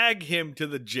drag him to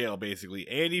the jail, basically.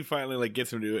 Andy finally like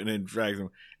gets him to it and then drags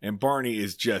him. And Barney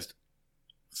is just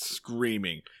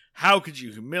screaming, how could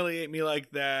you humiliate me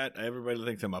like that? Everybody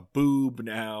thinks I'm a boob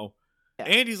now. Yeah.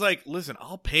 Andy's like, listen,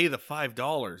 I'll pay the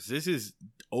 $5. This is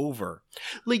over.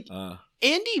 Like,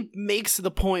 Andy makes the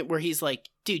point where he's like,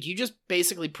 dude, you just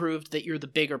basically proved that you're the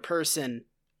bigger person.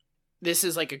 This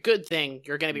is like a good thing.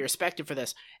 You're going to be respected for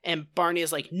this. And Barney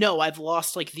is like, no, I've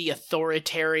lost like the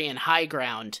authoritarian high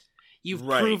ground. You've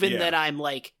proven that I'm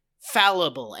like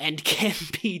fallible and can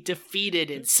be defeated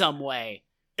in some way.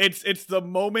 It's the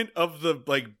moment of the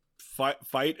like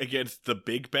fight against the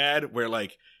big bad where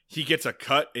like he gets a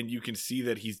cut and you can see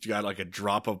that he's got like a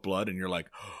drop of blood and you're like,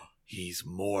 oh, he's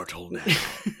mortal now.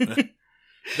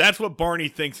 That's what Barney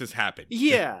thinks has happened.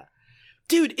 Yeah.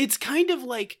 Dude, it's kind of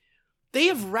like they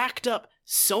have racked up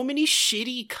so many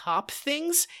shitty cop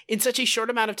things in such a short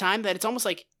amount of time that it's almost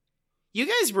like, you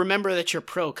guys remember that you're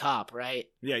pro-cop, right?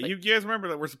 Yeah, like, you guys remember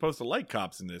that we're supposed to like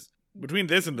cops in this. Between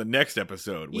this and the next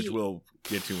episode, which we'll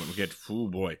get to when we get to, oh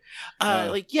boy.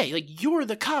 You're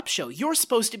the cop show. You're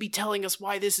supposed to be telling us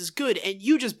why this is good, and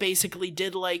you just basically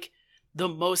did, like, the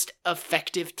most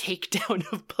effective takedown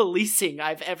of policing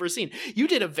I've ever seen. You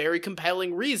did a very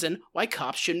compelling reason why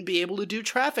cops shouldn't be able to do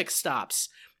traffic stops.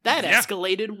 That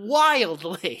escalated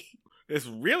wildly. It's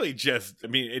really just, I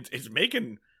mean, it's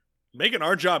making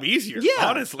our job easier,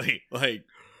 honestly. Like,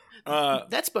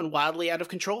 that's been wildly out of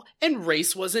control, and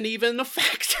race wasn't even a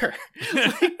factor.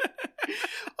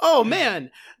 Oh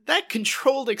man, that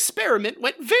controlled experiment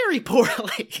went very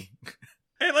poorly.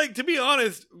 Hey, like, to be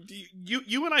honest,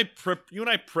 you and I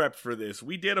prepped for this.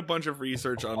 We did a bunch of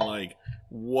research on like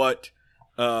what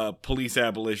police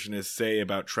abolitionists say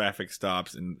about traffic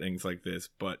stops and things like this,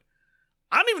 but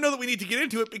I don't even know that we need to get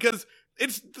into it because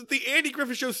it's the Andy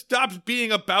Griffith Show stops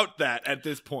being about that at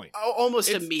this point. Almost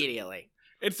immediately.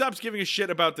 It stops giving a shit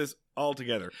about this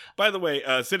altogether. By the way,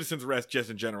 citizen's arrest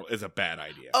just in general is a bad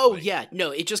idea. Oh, like, yeah.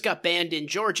 No, it just got banned in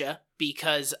Georgia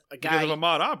because a guy... Because of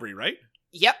Ahmaud Arbery, right?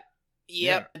 Yep.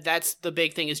 Yeah. That's the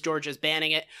big thing is Georgia's banning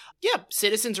it. Yeah,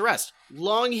 citizen's arrest.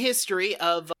 Long history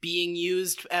of being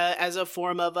used as a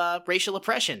form of racial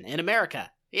oppression in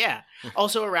America. Yeah.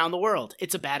 Also around the world.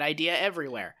 It's a bad idea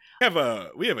everywhere.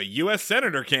 We have a U.S.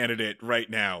 Senator candidate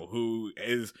right now who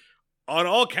is... on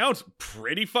all counts,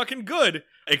 pretty fucking good,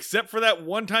 except for that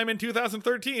one time in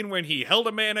 2013 when he held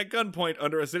a man at gunpoint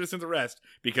under a citizen's arrest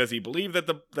because he believed that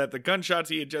the gunshots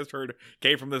he had just heard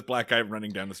came from this black guy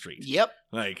running down the street. Yep.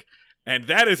 Like, and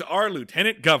that is our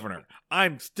lieutenant governor.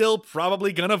 I'm still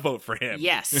probably gonna vote for him.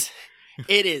 Yes.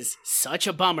 It is such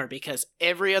a bummer because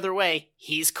every other way,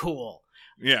 he's cool.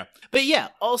 Yeah. But yeah,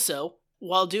 also,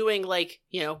 while doing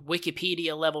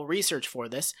Wikipedia level research for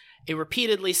this, it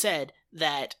repeatedly said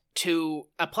that to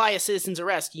apply a citizen's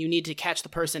arrest, you need to catch the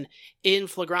person in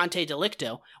flagrante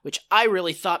delicto, which I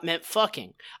really thought meant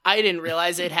fucking. I didn't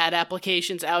realize it had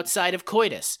applications outside of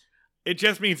coitus. It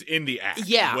just means in the act.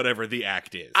 Yeah. Whatever the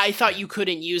act is. I thought you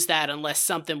couldn't use that unless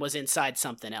something was inside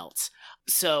something else.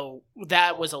 So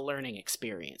that was a learning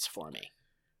experience for me.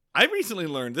 I recently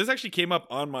learned, this actually came up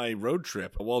on my road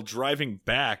trip while driving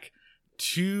back,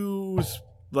 two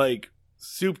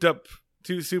souped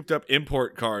up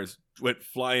import cars went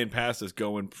flying past us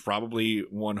going probably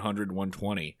 100,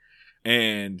 120.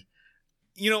 And,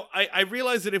 I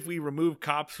realized that if we remove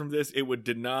cops from this, it would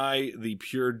deny the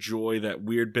pure joy, that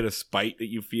weird bit of spite that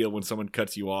you feel when someone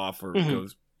cuts you off or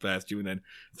goes past you, and then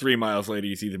 3 miles later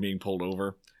you see them being pulled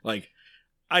over. Like,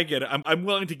 I get it. I'm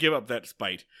willing to give up that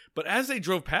spite. But as they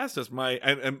drove past us,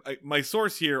 my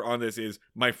source here on this is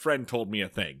my friend told me a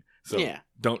thing. So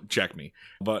don't check me.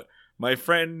 But my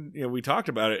friend, we talked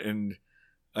about it, and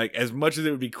like as much as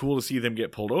it would be cool to see them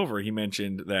get pulled over, he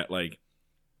mentioned that like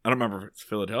I don't remember if it's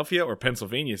Philadelphia or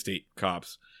Pennsylvania state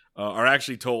cops are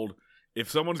actually told if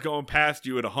someone's going past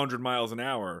you at 100 miles an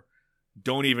hour,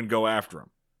 don't even go after them.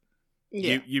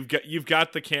 Yeah. You've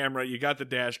got the camera, you got the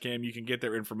dash cam, you can get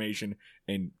their information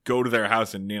and go to their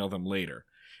house and nail them later.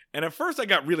 And at first I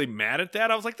got really mad at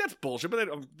that. I was like, that's bullshit. But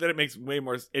then it makes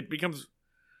it becomes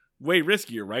way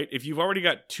riskier, right? If you've already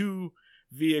got 2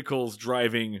 vehicles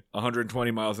driving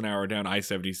 120 miles an hour down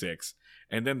I-76,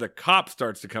 and then the cop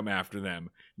starts to come after them,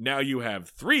 now you have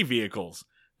 3 vehicles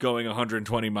going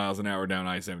 120 miles an hour down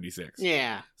I-76.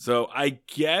 Yeah. So I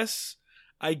guess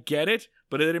I get it,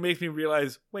 but then it makes me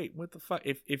realize, wait, what the fuck?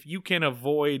 If you can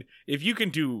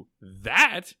do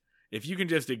that, if you can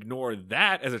just ignore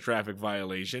that as a traffic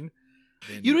violation,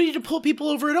 then you don't need to pull people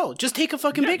over at all. Just take a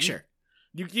fucking picture.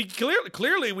 You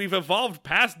clearly we've evolved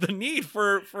past the need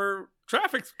for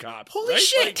traffic cops. Holy right?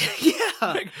 shit! Like, Yeah.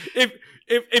 like,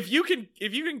 if you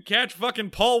can catch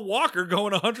fucking Paul Walker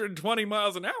going 120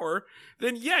 miles an hour,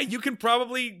 then yeah, you can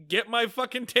probably get my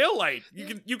fucking taillight.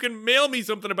 You can mail me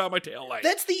something about my taillight.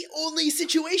 That's the only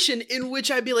situation in which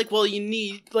I'd be like, well, you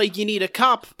need a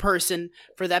cop person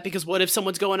for that, because what if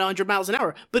someone's going 100 miles an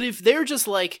hour? But if they're just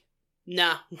like,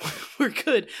 nah, we're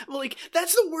good. I'm like,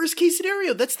 that's the worst case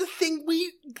scenario. That's the thing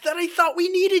that I thought we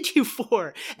needed you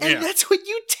for. And that's when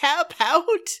you tap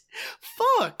out?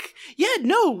 Fuck. Yeah,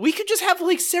 no, we could just have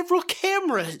like several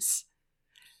cameras.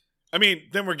 I mean,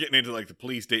 then we're getting into like the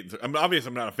police state. I'm not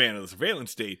a fan of the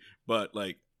surveillance state, but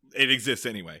like it exists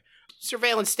anyway.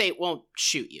 Surveillance state won't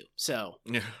shoot you. So,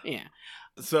 yeah.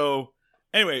 So,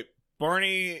 anyway,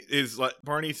 Barney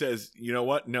says, you know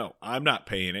what? No, I'm not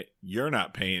paying it. You're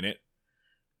not paying it.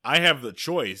 I have the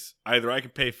choice. Either I can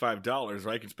pay $5 or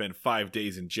I can spend 5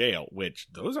 days in jail, which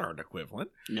those aren't equivalent.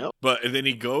 No. But then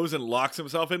he goes and locks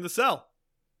himself in the cell.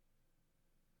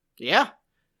 Yeah.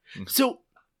 So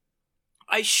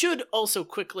I should also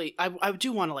quickly, I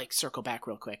do want to like circle back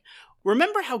real quick.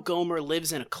 Remember how Gomer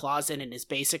lives in a closet and is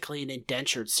basically an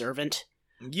indentured servant?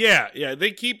 Yeah, they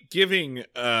keep giving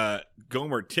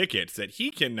Gomer tickets that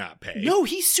he cannot pay. No,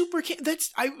 he's super.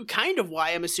 That's kind of why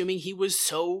I'm assuming he was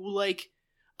so like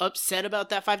upset about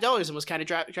that $5 and was kind of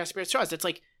grasping at straws. That's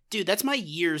like, dude, that's my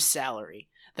year's salary.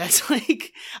 That's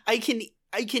like, I can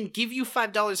give you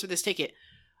 $5 for this ticket,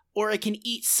 or I can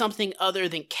eat something other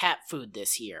than cat food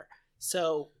this year.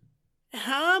 So,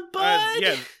 bud?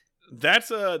 Yeah,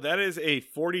 that is a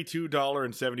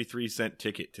 $42.73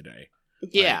 ticket today.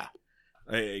 Yeah.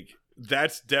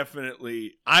 That's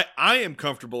definitely I am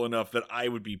comfortable enough that I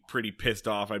would be pretty pissed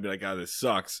off. I'd be like, this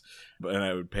sucks, and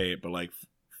I would pay it. But like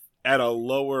at a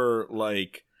lower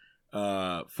like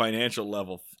financial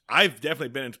level, I've definitely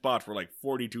been in spots where like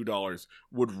 $42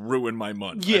 would ruin my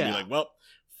month. Yeah. I'd be like, well,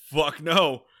 fuck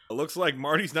no. It looks like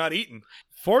Marty's not eating.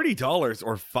 $40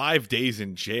 or 5 days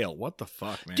in jail. What the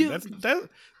fuck, man? Dude,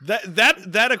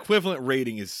 that equivalent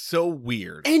rating is so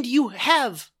weird. And you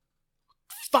have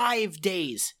 5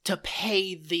 days to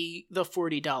pay the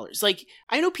 $40. Like,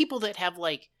 I know people that have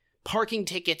like parking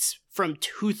tickets from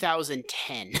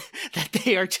 2010 that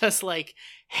they are just like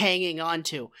hanging on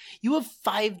to. You have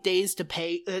 5 days to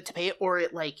pay it, or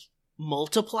it like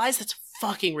multiplies. That's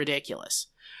fucking ridiculous.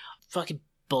 Fucking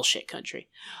bullshit country.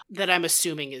 That I'm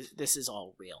assuming this is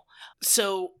all real.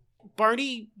 So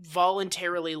Barney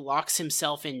voluntarily locks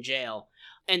himself in jail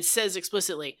and says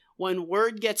explicitly, when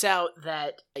word gets out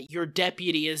that your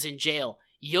deputy is in jail,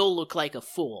 you'll look like a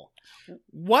fool.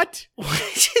 What?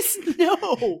 Just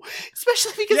no.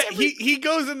 Especially because he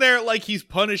goes in there like he's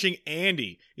punishing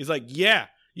Andy. He's like, yeah,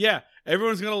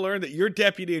 everyone's going to learn that your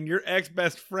deputy and your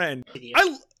ex-best friend.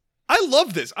 I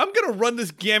love this. I'm going to run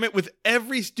this gamut with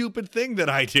every stupid thing that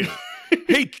I do.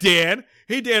 Hey, Dan,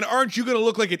 aren't you going to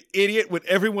look like an idiot when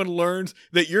everyone learns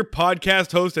that your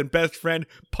podcast host and best friend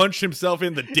punched himself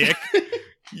in the dick?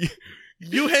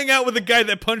 You hang out with a guy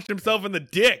that punched himself in the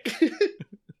dick.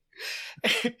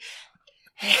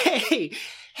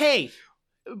 Hey,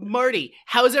 Marty,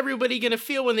 how's everybody going to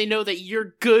feel when they know that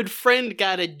your good friend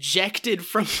got ejected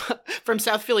from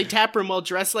South Philly Taproom while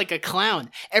dressed like a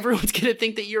clown? Everyone's going to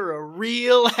think that you're a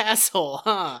real asshole,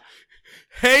 huh?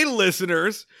 Hey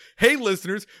listeners,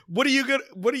 what are you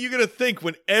gonna think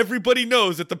when everybody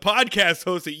knows that the podcast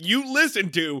host that you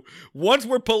listen to once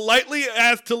were politely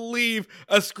asked to leave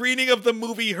a screening of the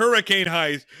movie Hurricane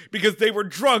Heist because they were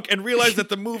drunk and realized that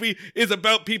the movie is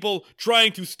about people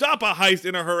trying to stop a heist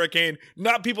in a hurricane,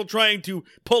 not people trying to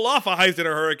pull off a heist in a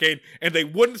hurricane, and they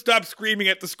wouldn't stop screaming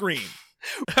at the screen.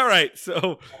 All right,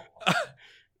 so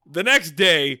the next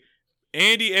day,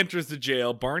 Andy enters the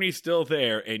jail. Barney's still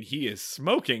there, and he is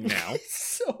smoking now.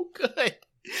 So good.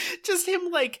 Just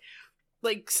him like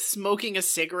smoking a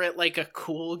cigarette like a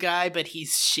cool guy, but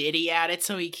he's shitty at it,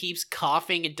 so he keeps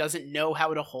coughing and doesn't know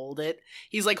how to hold it.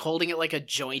 He's like holding it like a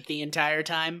joint the entire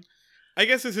time. I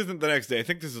guess this isn't the next day. I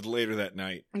think this is later that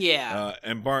night. Yeah.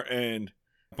 And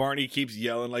Barney keeps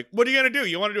yelling like, "What are you gonna do?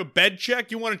 You want to do a bed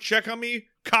check? You want to check on me,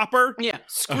 copper?" Yeah.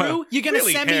 Screw? You gonna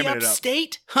really send me hamming it up.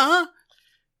 upstate? Huh?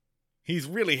 He's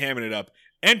really hamming it up.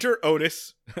 Enter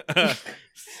Otis.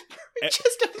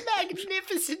 Just a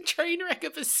magnificent train wreck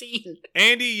of a scene.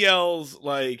 Andy yells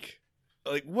like,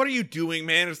 "What are you doing,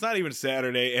 man? It's not even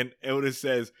Saturday." And Otis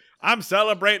says, "I'm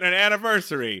celebrating an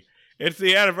anniversary. It's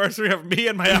the anniversary of me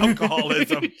and my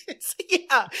alcoholism."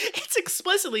 It's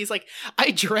explicitly, he's like, I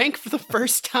drank for the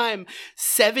first time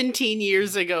 17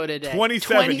 years ago today.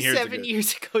 27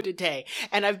 years ago today.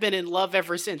 And I've been in love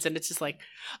ever since. And it's just like,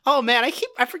 oh man,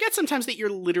 I forget sometimes that you're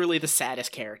literally the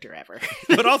saddest character ever.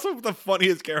 But also the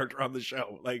funniest character on the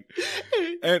show.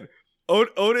 And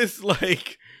Otis,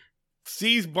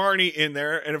 sees Barney in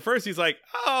there. And at first he's like,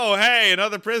 "Oh, hey,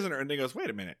 another prisoner." And then he goes, "Wait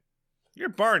a minute. You're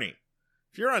Barney.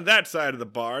 If you're on that side of the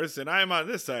bars, and I'm on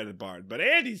this side of the bars, but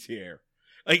Andy's here."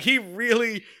 He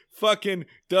really fucking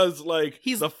does,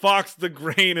 he's the fox, the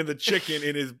grain, and the chicken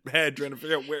in his head trying to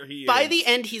figure out where he is. By the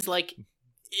end, he's like,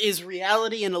 is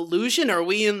reality an illusion? Are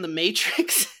we in the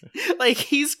Matrix?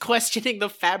 He's questioning the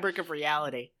fabric of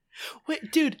reality.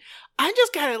 Wait, dude, I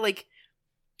just gotta,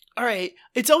 all right,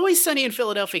 It's Always Sunny in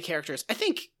Philadelphia characters. I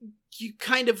think you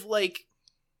kind of,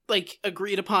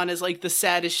 agreed upon as the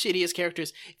saddest, shittiest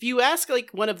characters. If you ask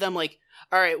one of them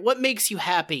all right, what makes you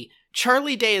happy?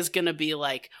 Charlie Day is gonna be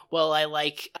well, I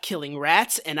like killing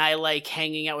rats and I like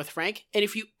hanging out with Frank. And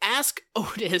if you ask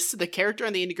Otis, the character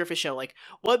on the Andy Griffith Show,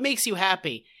 what makes you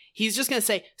happy? He's just gonna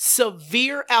say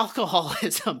severe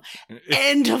alcoholism.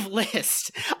 End of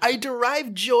list. I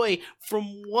derive joy from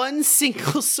one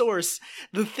single source,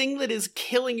 the thing that is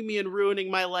killing me and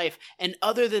ruining my life. And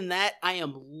other than that, I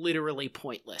am literally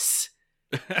pointless.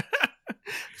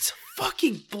 It's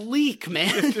fucking bleak,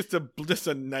 man. It's just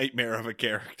a nightmare of a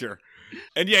character.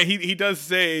 And yeah, he does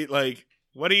say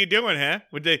 "What are you doing, huh?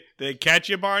 Would they catch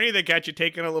you, Barney? They catch you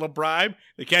taking a little bribe?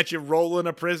 They catch you rolling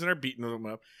a prisoner, beating them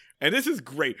up?" And this is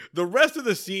great. The rest of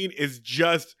the scene is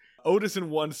just Otis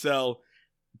in one cell,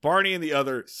 Barney in the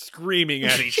other, screaming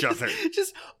at each other.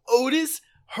 Just Otis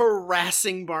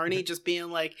harassing Barney, just being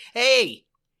like, "Hey,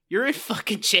 you're in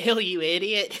fucking jail, you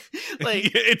idiot."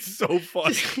 It's so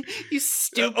funny. You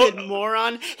stupid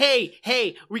moron.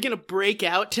 Hey, we gonna break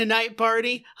out tonight,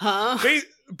 Barney? Huh?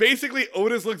 Basically,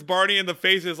 Otis looks Barney in the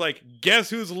face and is like, "Guess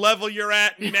whose level you're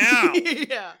at now?"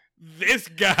 Yeah. This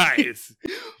guy's.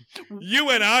 You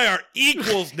and I are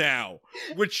equals now,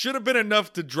 which should have been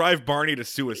enough to drive Barney to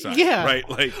suicide. Yeah.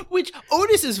 Right? Which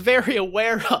Otis is very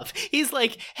aware of. He's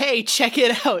like, "Hey, check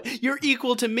it out. You're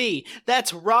equal to me.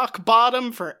 That's rock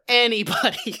bottom for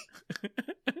anybody."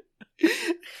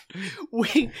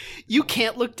 You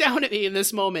can't look down at me in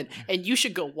this moment, and you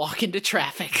should go walk into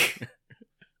traffic.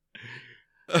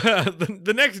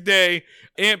 The next day,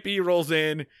 Aunt Bee rolls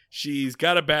in. She's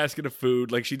got a basket of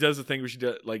food. She does the thing where she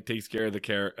takes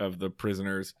care of the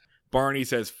prisoners. Barney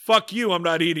says, "Fuck you, I'm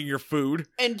not eating your food."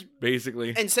 And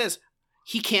basically. And says,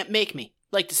 he can't make me.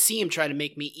 Like to see him try to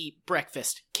make me eat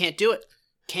breakfast. Can't do it.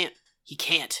 He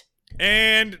can't.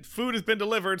 And food has been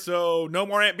delivered, so no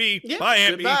more Aunt Bee. Yep, bye,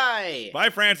 Aunt Bee. Bye,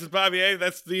 Francis Bavier.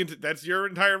 That's your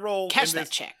entire role. Cash that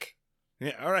check.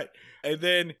 Yeah, all right. And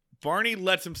then Barney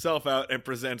lets himself out and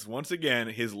presents once again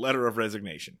his letter of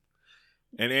resignation.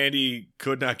 And Andy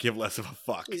could not give less of a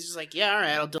fuck. He's just like, "Yeah, all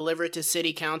right, I'll deliver it to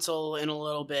city council in a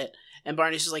little bit." And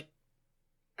Barney's just like,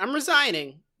 "I'm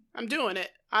resigning. I'm doing it.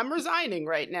 I'm resigning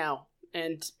right now."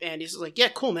 And Andy's just like, "Yeah,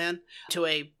 cool, man." To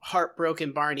a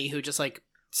heartbroken Barney who just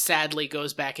sadly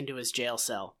goes back into his jail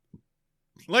cell.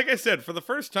 Like I said, for the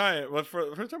first time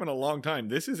in a long time,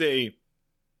 this is a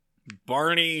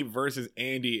Barney versus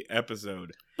Andy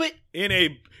episode. But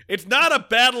it's not a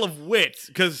battle of wits,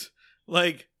 because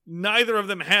neither of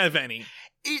them have any.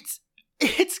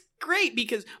 It's great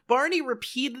because Barney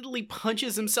repeatedly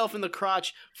punches himself in the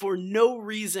crotch for no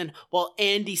reason while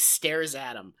Andy stares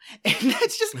at him. And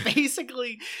that's just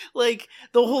basically the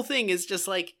whole thing is just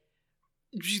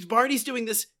Barney's doing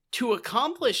this to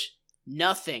accomplish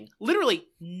nothing. Literally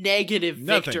negative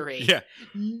victory. Yeah.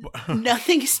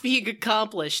 Nothing is being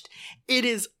accomplished. It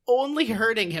is only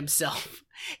hurting himself.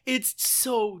 It's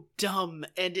so dumb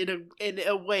and in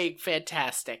a way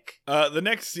fantastic. The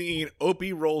next scene,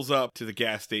 Opie rolls up to the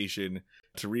gas station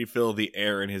to refill the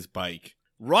air in his bike.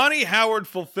 Ronnie Howard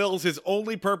fulfills his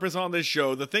only purpose on this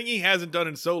show, the thing he hasn't done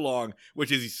in so long,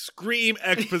 which is scream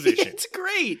exposition. It's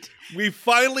great. He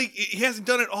hasn't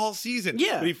done it all season.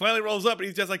 Yeah. But he finally rolls up and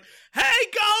he's just like, hey,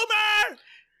 Gomer!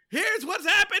 Here's what's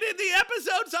happened in the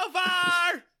episode so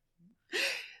far!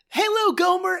 Hello,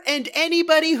 Gomer, and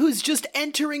anybody who's just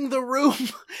entering the room.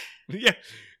 Yeah.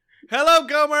 Hello,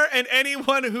 Gomer, and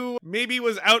anyone who maybe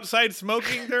was outside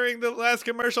smoking during the last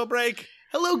commercial break.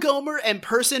 Hello, Gomer, and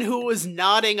person who was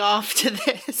nodding off to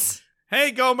this.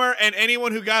 Hey, Gomer, and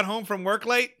anyone who got home from work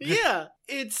late. Yeah,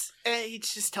 he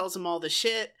just tells him all the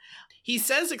shit. He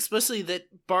says explicitly that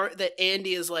that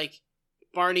Andy is like,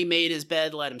 Barney made his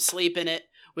bed, let him sleep in it,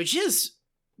 which is,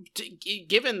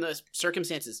 given the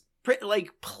circumstances,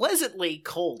 pleasantly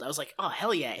cold. I was like, oh,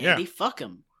 hell yeah, Andy, fuck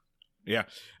him. Yeah.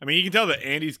 I mean, you can tell that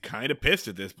Andy's kind of pissed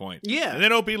at this point. Yeah. And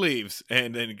then Opie leaves,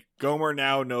 and then Gomer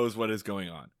now knows what is going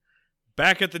on.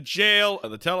 Back at the jail,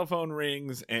 the telephone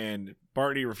rings, and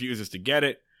Barney refuses to get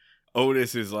it.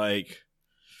 Otis is like,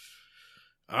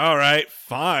 all right,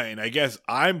 fine. I guess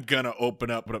I'm going to put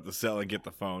up the cell and get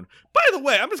the phone. By the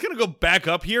way, I'm just going to go back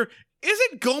up here.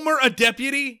 Isn't Gomer a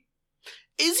deputy?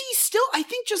 Is he still? I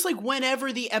think just like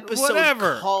whenever the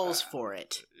episode calls for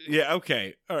it. Yeah,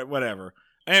 okay. All right, whatever.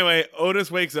 Anyway,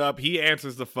 Otis wakes up. He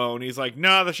answers the phone. He's like,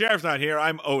 no, the sheriff's not here.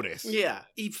 I'm Otis. Yeah.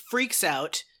 He freaks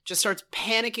out, just starts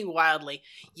panicking wildly,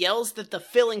 yells that the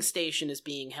filling station is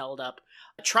being held up,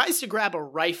 tries to grab a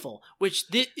rifle, which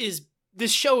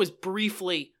this show is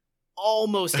briefly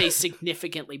almost a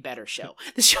significantly better show.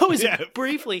 The show is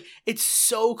briefly, it's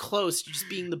so close to just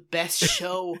being the best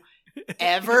show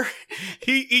ever.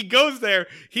 He goes there.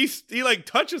 He like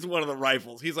touches one of the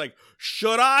rifles. He's like,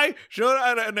 should I?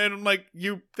 And then I'm like,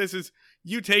 you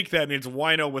take that, and it's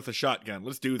Wino with a shotgun.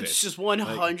 Let's do this. It's just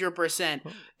 100%.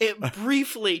 It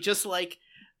briefly, just like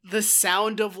the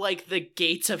sound of like the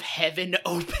gates of heaven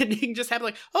opening just happened,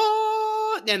 like,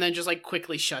 oh, and then just like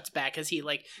quickly shuts back as he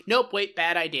like, nope, wait,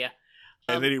 bad idea.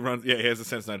 And then he runs. Yeah, he has a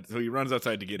sense not. So he runs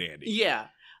outside to get Andy. Yeah.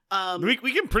 We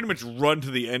can pretty much run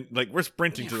to the end. Like, we're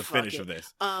sprinting to the finish of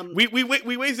this.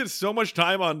 We wasted so much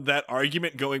time on that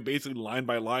argument going basically line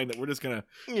by line that we're just gonna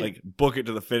like book it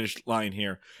to the finish line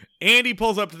here. Andy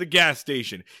pulls up to the gas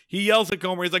station. He yells at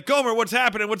Gomer. He's like, Gomer, what's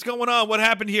happening? What's going on? What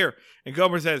happened here? And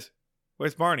Gomer says,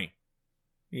 where's Barney?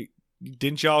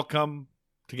 Didn't y'all come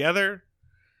together?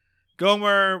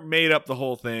 Gomer made up the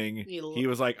whole thing. He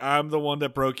was like, I'm the one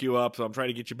that broke you up, so I'm trying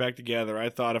to get you back together. I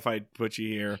thought if I put you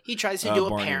here. He tries to do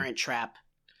a parent trap.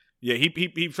 Yeah,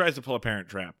 he tries to pull a parent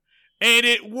trap. And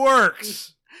it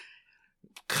works!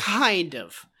 Kind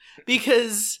of.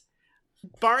 Because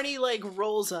Barney, like,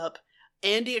 rolls up.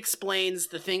 Andy explains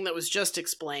the thing that was just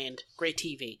explained. Great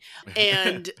TV.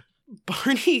 And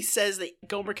Barney says that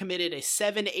Gomer committed a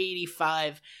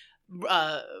 785...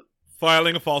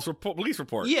 filing a false police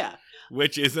report. Yeah.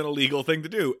 Which is an illegal thing to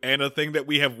do, and a thing that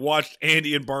we have watched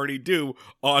Andy and Barney do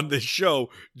on this show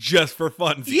just for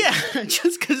fun. Yeah,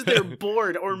 just because they're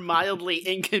bored or mildly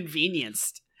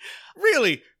inconvenienced.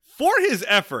 Really, for his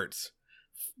efforts,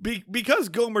 because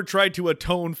Gomer tried to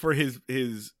atone for his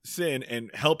sin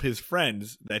and help his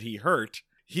friends that he hurt,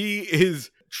 he is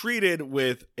treated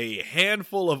with a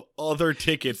handful of other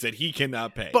tickets that he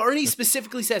cannot pay. Barney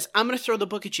specifically says, I'm going to throw the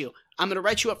book at you. I'm going to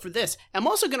write you up for this. I'm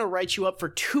also going to write you up for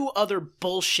 2 other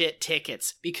bullshit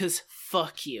tickets because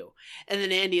fuck you. And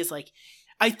then Andy is like,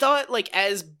 I thought like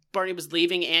as Barney was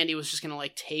leaving, Andy was just going to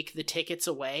like take the tickets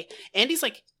away. Andy's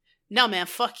like, no man,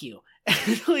 fuck you.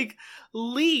 And like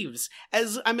leaves.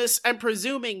 As I'm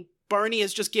presuming Barney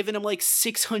has just given him like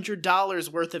 $600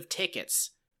 worth of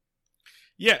tickets.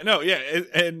 Yeah, no, yeah,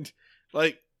 and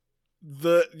like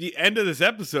the end of this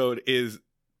episode is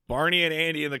Barney and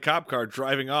Andy in the cop car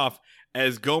driving off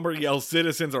as Gomer yells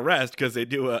 "citizen's arrest" because they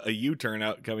do a U-turn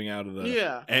coming out of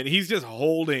the and he's just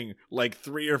holding like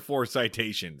 3 or 4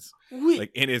 citations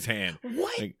like in his hand.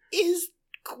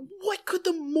 What could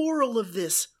the moral of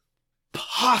this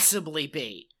possibly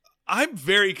be? I'm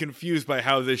very confused by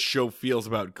how this show feels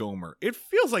about Gomer. It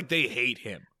feels like they hate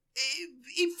him.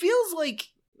 It feels like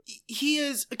he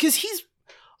is, because he's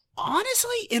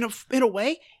honestly in a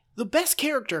way the best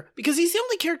character, because he's the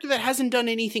only character that hasn't done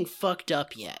anything fucked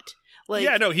up yet. Like,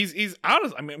 yeah, no, he's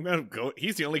honest. I mean, I'm gonna go.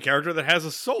 He's the only character that has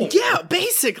a soul. Yeah,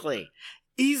 basically,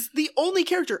 he's the only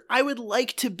character I would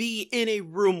like to be in a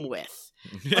room with.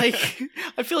 Like,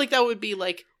 I feel like that would be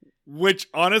like. Which,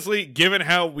 honestly, given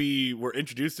how we were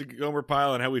introduced to Gomer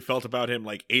Pyle and how we felt about him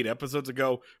like 8 episodes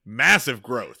ago, massive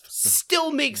growth.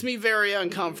 Still makes me very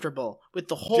uncomfortable with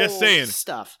the whole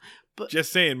stuff. But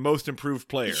just saying, most improved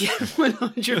player. Yeah,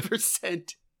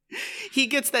 100%. He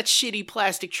gets that shitty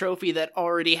plastic trophy that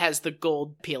already has the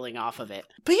gold peeling off of it.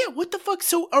 But yeah, what the fuck?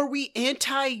 So are we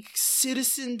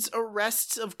anti-citizens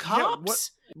arrests of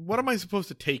cops? Yeah, what am I supposed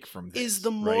to take from this? Is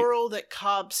the moral that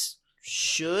cops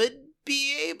should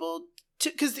be able to...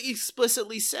 Because it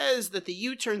explicitly says that the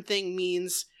U-turn thing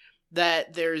means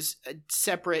that there's a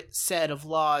separate set of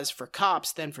laws for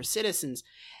cops than for citizens.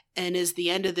 And is the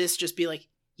end of this just be like,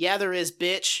 yeah, there is,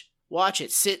 bitch. Watch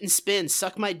it. Sit and spin.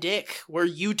 Suck my dick. We're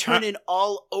U-turning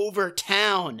all over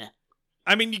town.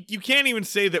 I mean, you can't even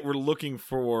say that we're looking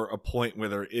for a point where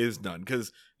there is none,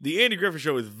 because the Andy Griffith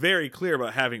Show is very clear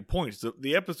about having points. So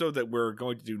the episode that we're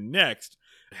going to do next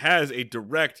has a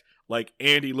direct, like,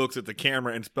 Andy looks at the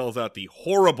camera and spells out the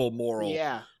horrible moral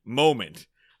moment.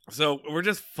 So we're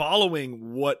just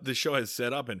following what the show has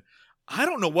set up, and I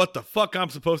don't know what the fuck I'm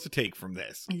supposed to take from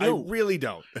this. No. I really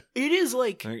don't. It is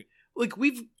like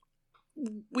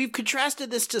we've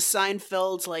contrasted this to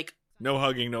Seinfeld's like no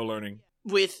hugging, no learning.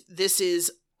 With this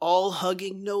is all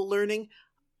hugging, no learning.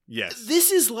 Yes.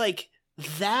 This is like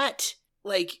that,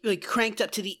 like cranked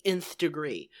up to the nth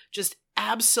degree. Just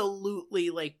absolutely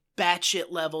like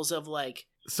batshit levels of like.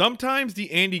 Sometimes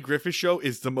the Andy Griffith Show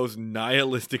is the most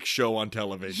nihilistic show on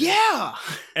television. Yeah!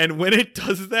 And when it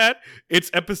does that, it's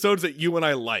episodes that you and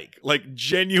I like. Like,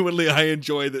 genuinely, I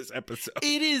enjoy this episode.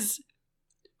 It is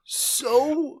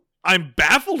so... I'm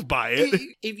baffled by it.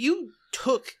 If you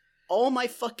took all my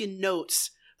fucking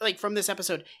notes, like, from this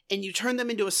episode, and you turned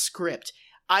them into a script,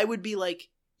 I would be like,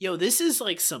 yo, this is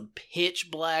like some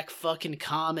pitch black fucking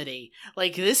comedy.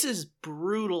 Like, this is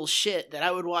brutal shit that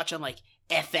I would watch on, like,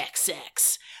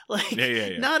 FXX.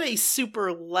 Like, not a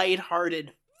super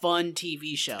lighthearted, fun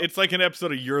TV show. It's like an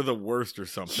episode of You're the Worst or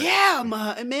something. Yeah,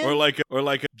 man. Or like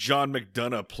a John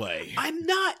McDonough play. I'm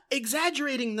not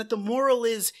exaggerating that the moral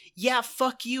is, yeah,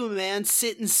 fuck you, man.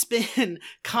 Sit and spin.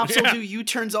 Cops will do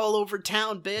U-turns all over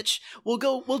town, bitch.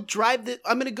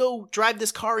 I'm gonna go drive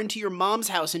this car into your mom's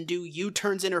house and do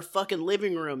U-turns in her fucking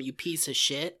living room, you piece of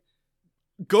shit.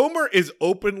 Gomer is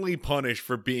openly punished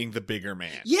for being the bigger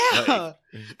man. Yeah,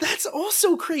 that's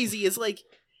also crazy. Is like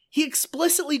he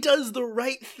explicitly does the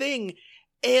right thing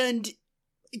and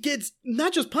gets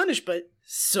not just punished, but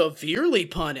severely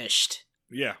punished.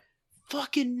 Yeah,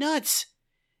 fucking nuts.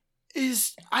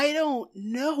 I don't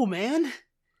know, man.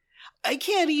 I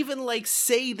can't even like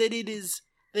say that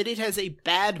it has a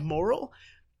bad moral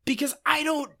because I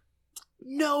don't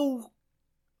know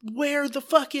where the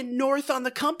fucking north on the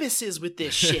compass is with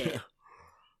this shit.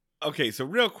 Okay, so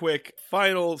real quick,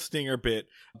 final stinger bit.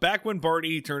 Back when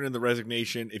Barney turned in the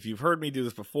resignation, if you've heard me do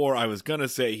this before, I was gonna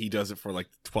say he does it for like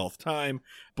the 12th time,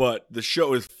 but the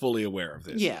show is fully aware of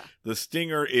this. Yeah. The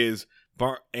stinger is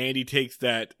Andy takes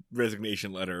that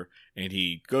resignation letter and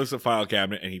he goes to the file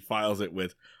cabinet and he files it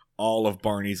with all of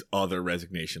Barney's other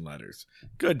resignation letters.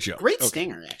 Good joke. Great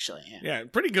stinger, actually. Yeah,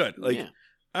 pretty good.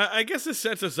 I guess this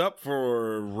sets us up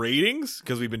for ratings,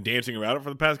 because we've been dancing around it for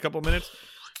the past couple of minutes.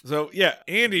 So, yeah,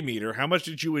 Andy Meter, how much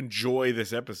did you enjoy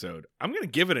this episode? I'm going to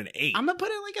give it an 8. I'm going to put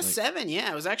it like a 7,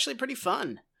 yeah. It was actually pretty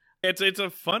fun. It's a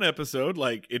fun episode.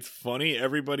 Like, it's funny.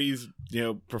 Everybody's,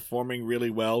 performing really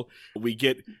well. We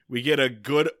get a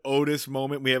good Otis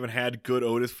moment. We haven't had good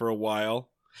Otis for a while.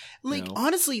 Like,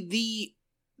 honestly,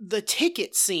 the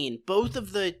ticket scene, both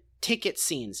of the ticket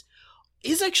scenes,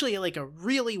 is actually like a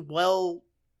really well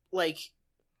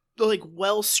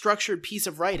structured piece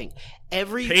of writing.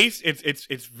 Every pace,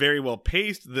 it's very well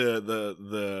paced.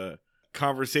 The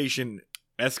conversation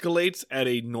escalates at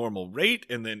a normal rate,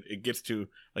 and then it gets to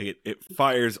like it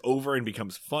fires over and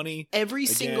becomes funny. Every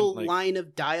single line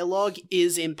of dialogue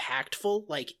is impactful.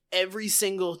 Like every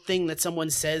single thing that someone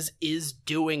says is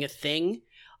doing a thing.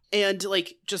 And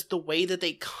like just the way that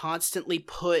they constantly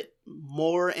put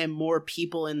more and more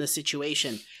people in the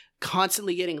situation,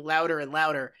 constantly getting louder and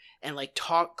louder, and like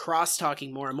cross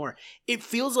talking more and more. It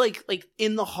feels like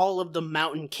in the Hall of the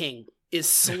Mountain King is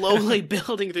slowly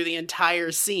building through the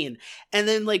entire scene. And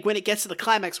then like when it gets to the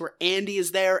climax where Andy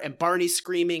is there and Barney's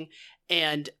screaming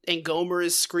and Gomer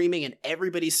is screaming and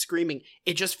everybody's screaming,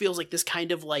 it just feels like this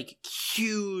kind of like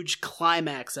huge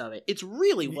climax of it. It's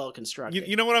really well constructed.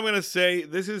 You know what I'm going to say?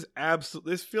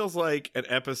 This feels like an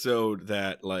episode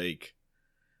that like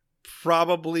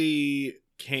probably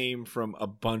came from a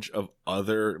bunch of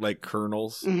other like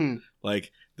kernels. Mm-hmm.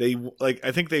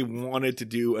 I think they wanted to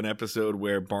do an episode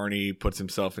where Barney puts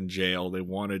himself in jail. They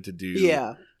wanted to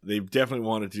do they definitely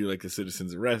wanted to do like the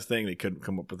citizen's arrest thing. They couldn't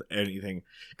come up with anything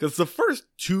because the first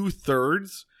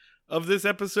 2/3 of this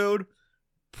episode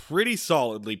pretty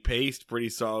solidly paced, pretty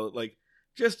solid, like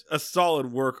just a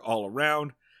solid work all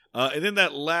around. And then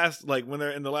that last, like when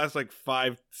they're in the last like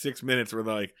 5-6 minutes where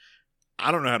they're like,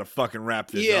 I don't know how to fucking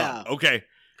wrap this up. Okay.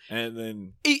 And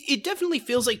then it definitely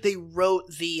feels like they wrote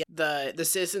the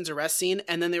citizens arrest scene,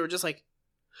 and then they were just like,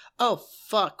 oh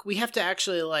fuck, we have to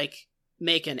actually like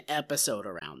make an episode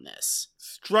around this.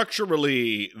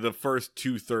 Structurally, the first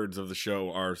 2/3 of the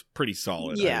show are pretty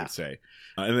solid, I would say.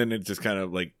 And then it just kind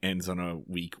of like ends on a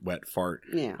weak, wet fart,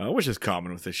 which is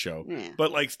common with this show. Yeah.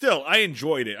 But like, still, I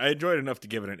enjoyed it. I enjoyed it enough to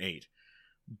give it an 8.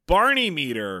 Barney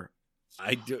meter,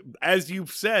 as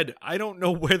you've said, I don't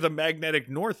know where the magnetic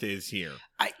north is here.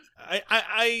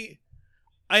 I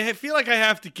feel like I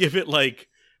have to give it like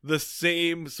the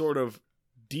same sort of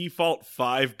default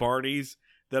 5 Barneys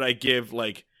that I give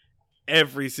like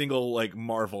every single like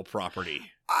Marvel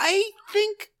property. I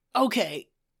think, okay,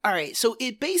 all right, so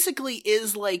it basically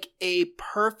is like a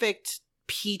perfect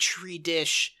petri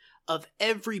dish of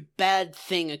every bad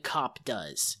thing a cop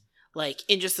does, like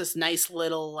in just this nice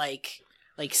little like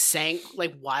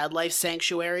wildlife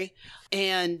sanctuary.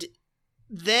 And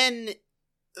then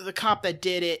the cop that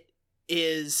did it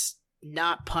is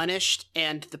not punished,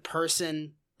 and the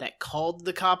person that called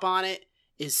the cop on it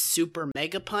is super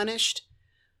mega punished.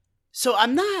 So I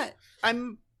don't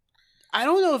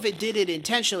know if it did it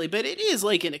intentionally, but it is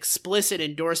like an explicit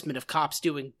endorsement of cops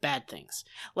doing bad things.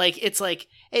 Like, it's like,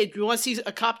 hey, do you want to see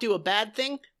a cop do a bad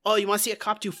thing? Oh, you want to see a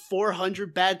cop do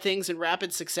 400 bad things in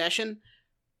rapid succession?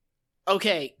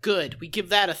 Okay, good. We give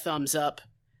that a thumbs up.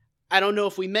 I don't know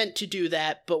if we meant to do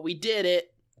that, but we did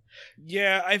it.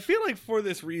 Yeah, I feel like for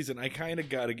this reason, I kind of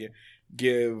gotta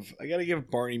give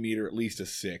Barney meter at least a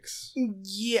 6.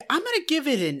 Yeah, I'm gonna give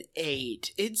it an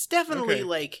 8. It's definitely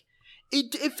like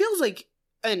it feels like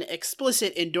an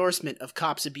explicit endorsement of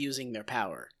cops abusing their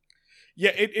power.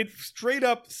 Yeah, it straight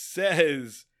up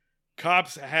says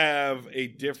cops have a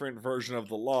different version of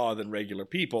the law than regular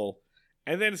people,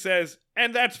 and then says,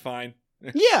 and that's fine.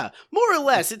 Yeah, more or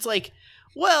less. It's like,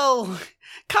 well,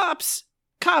 cops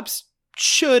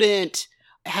shouldn't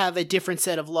have a different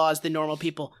set of laws than normal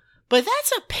people, but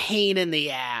that's a pain in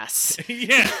the ass.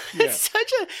 Yeah. It's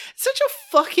such a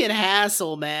fucking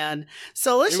hassle, man.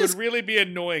 So let's It would really be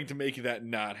annoying to make that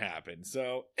not happen.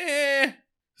 So,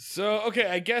 So, okay,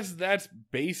 I guess that's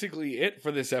basically it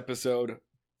for this episode.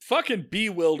 Fucking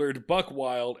bewildered, buck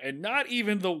wild, and not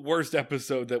even the worst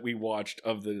episode that we watched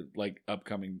of the like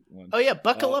upcoming one. Oh yeah,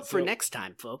 buckle up for next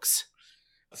time, folks.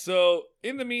 So,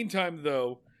 in the meantime,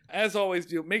 though, as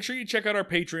always, make sure you check out our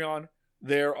Patreon.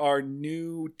 There are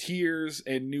new tiers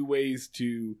and new ways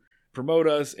to promote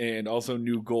us, and also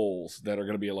new goals that are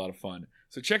going to be a lot of fun.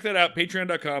 So check that out,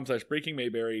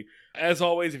 patreon.com/BreakingMayberry. As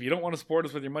always, if you don't want to support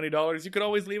us with your money dollars, you could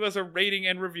always leave us a rating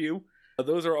and review.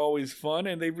 Those are always fun,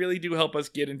 and they really do help us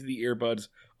get into the earbuds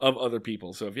of other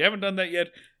people. So if you haven't done that yet,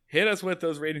 hit us with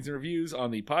those ratings and reviews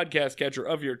on the podcast catcher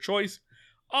of your choice.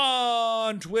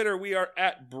 On Twitter, we are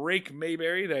at Break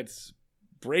Mayberry. That's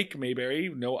Break Mayberry,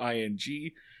 no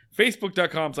ING.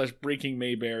 Facebook.com/Breaking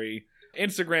Mayberry.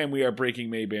 Instagram, we are Breaking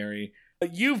Mayberry.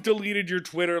 You've deleted your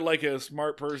Twitter like a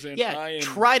smart person. Yeah,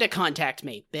 try to contact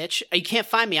me, bitch. You can't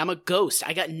find me. I'm a ghost.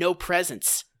 I got no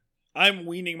presence. I'm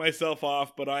weaning myself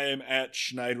off, but I am at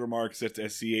Schneid Remarks. That's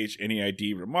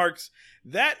SCHNEID Remarks.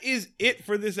 That is it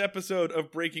for this episode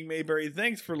of Breaking Mayberry.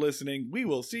 Thanks for listening. We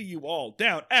will see you all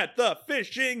down at the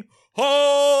fishing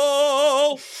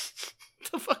hole.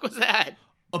 What the fuck was that?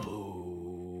 Boom.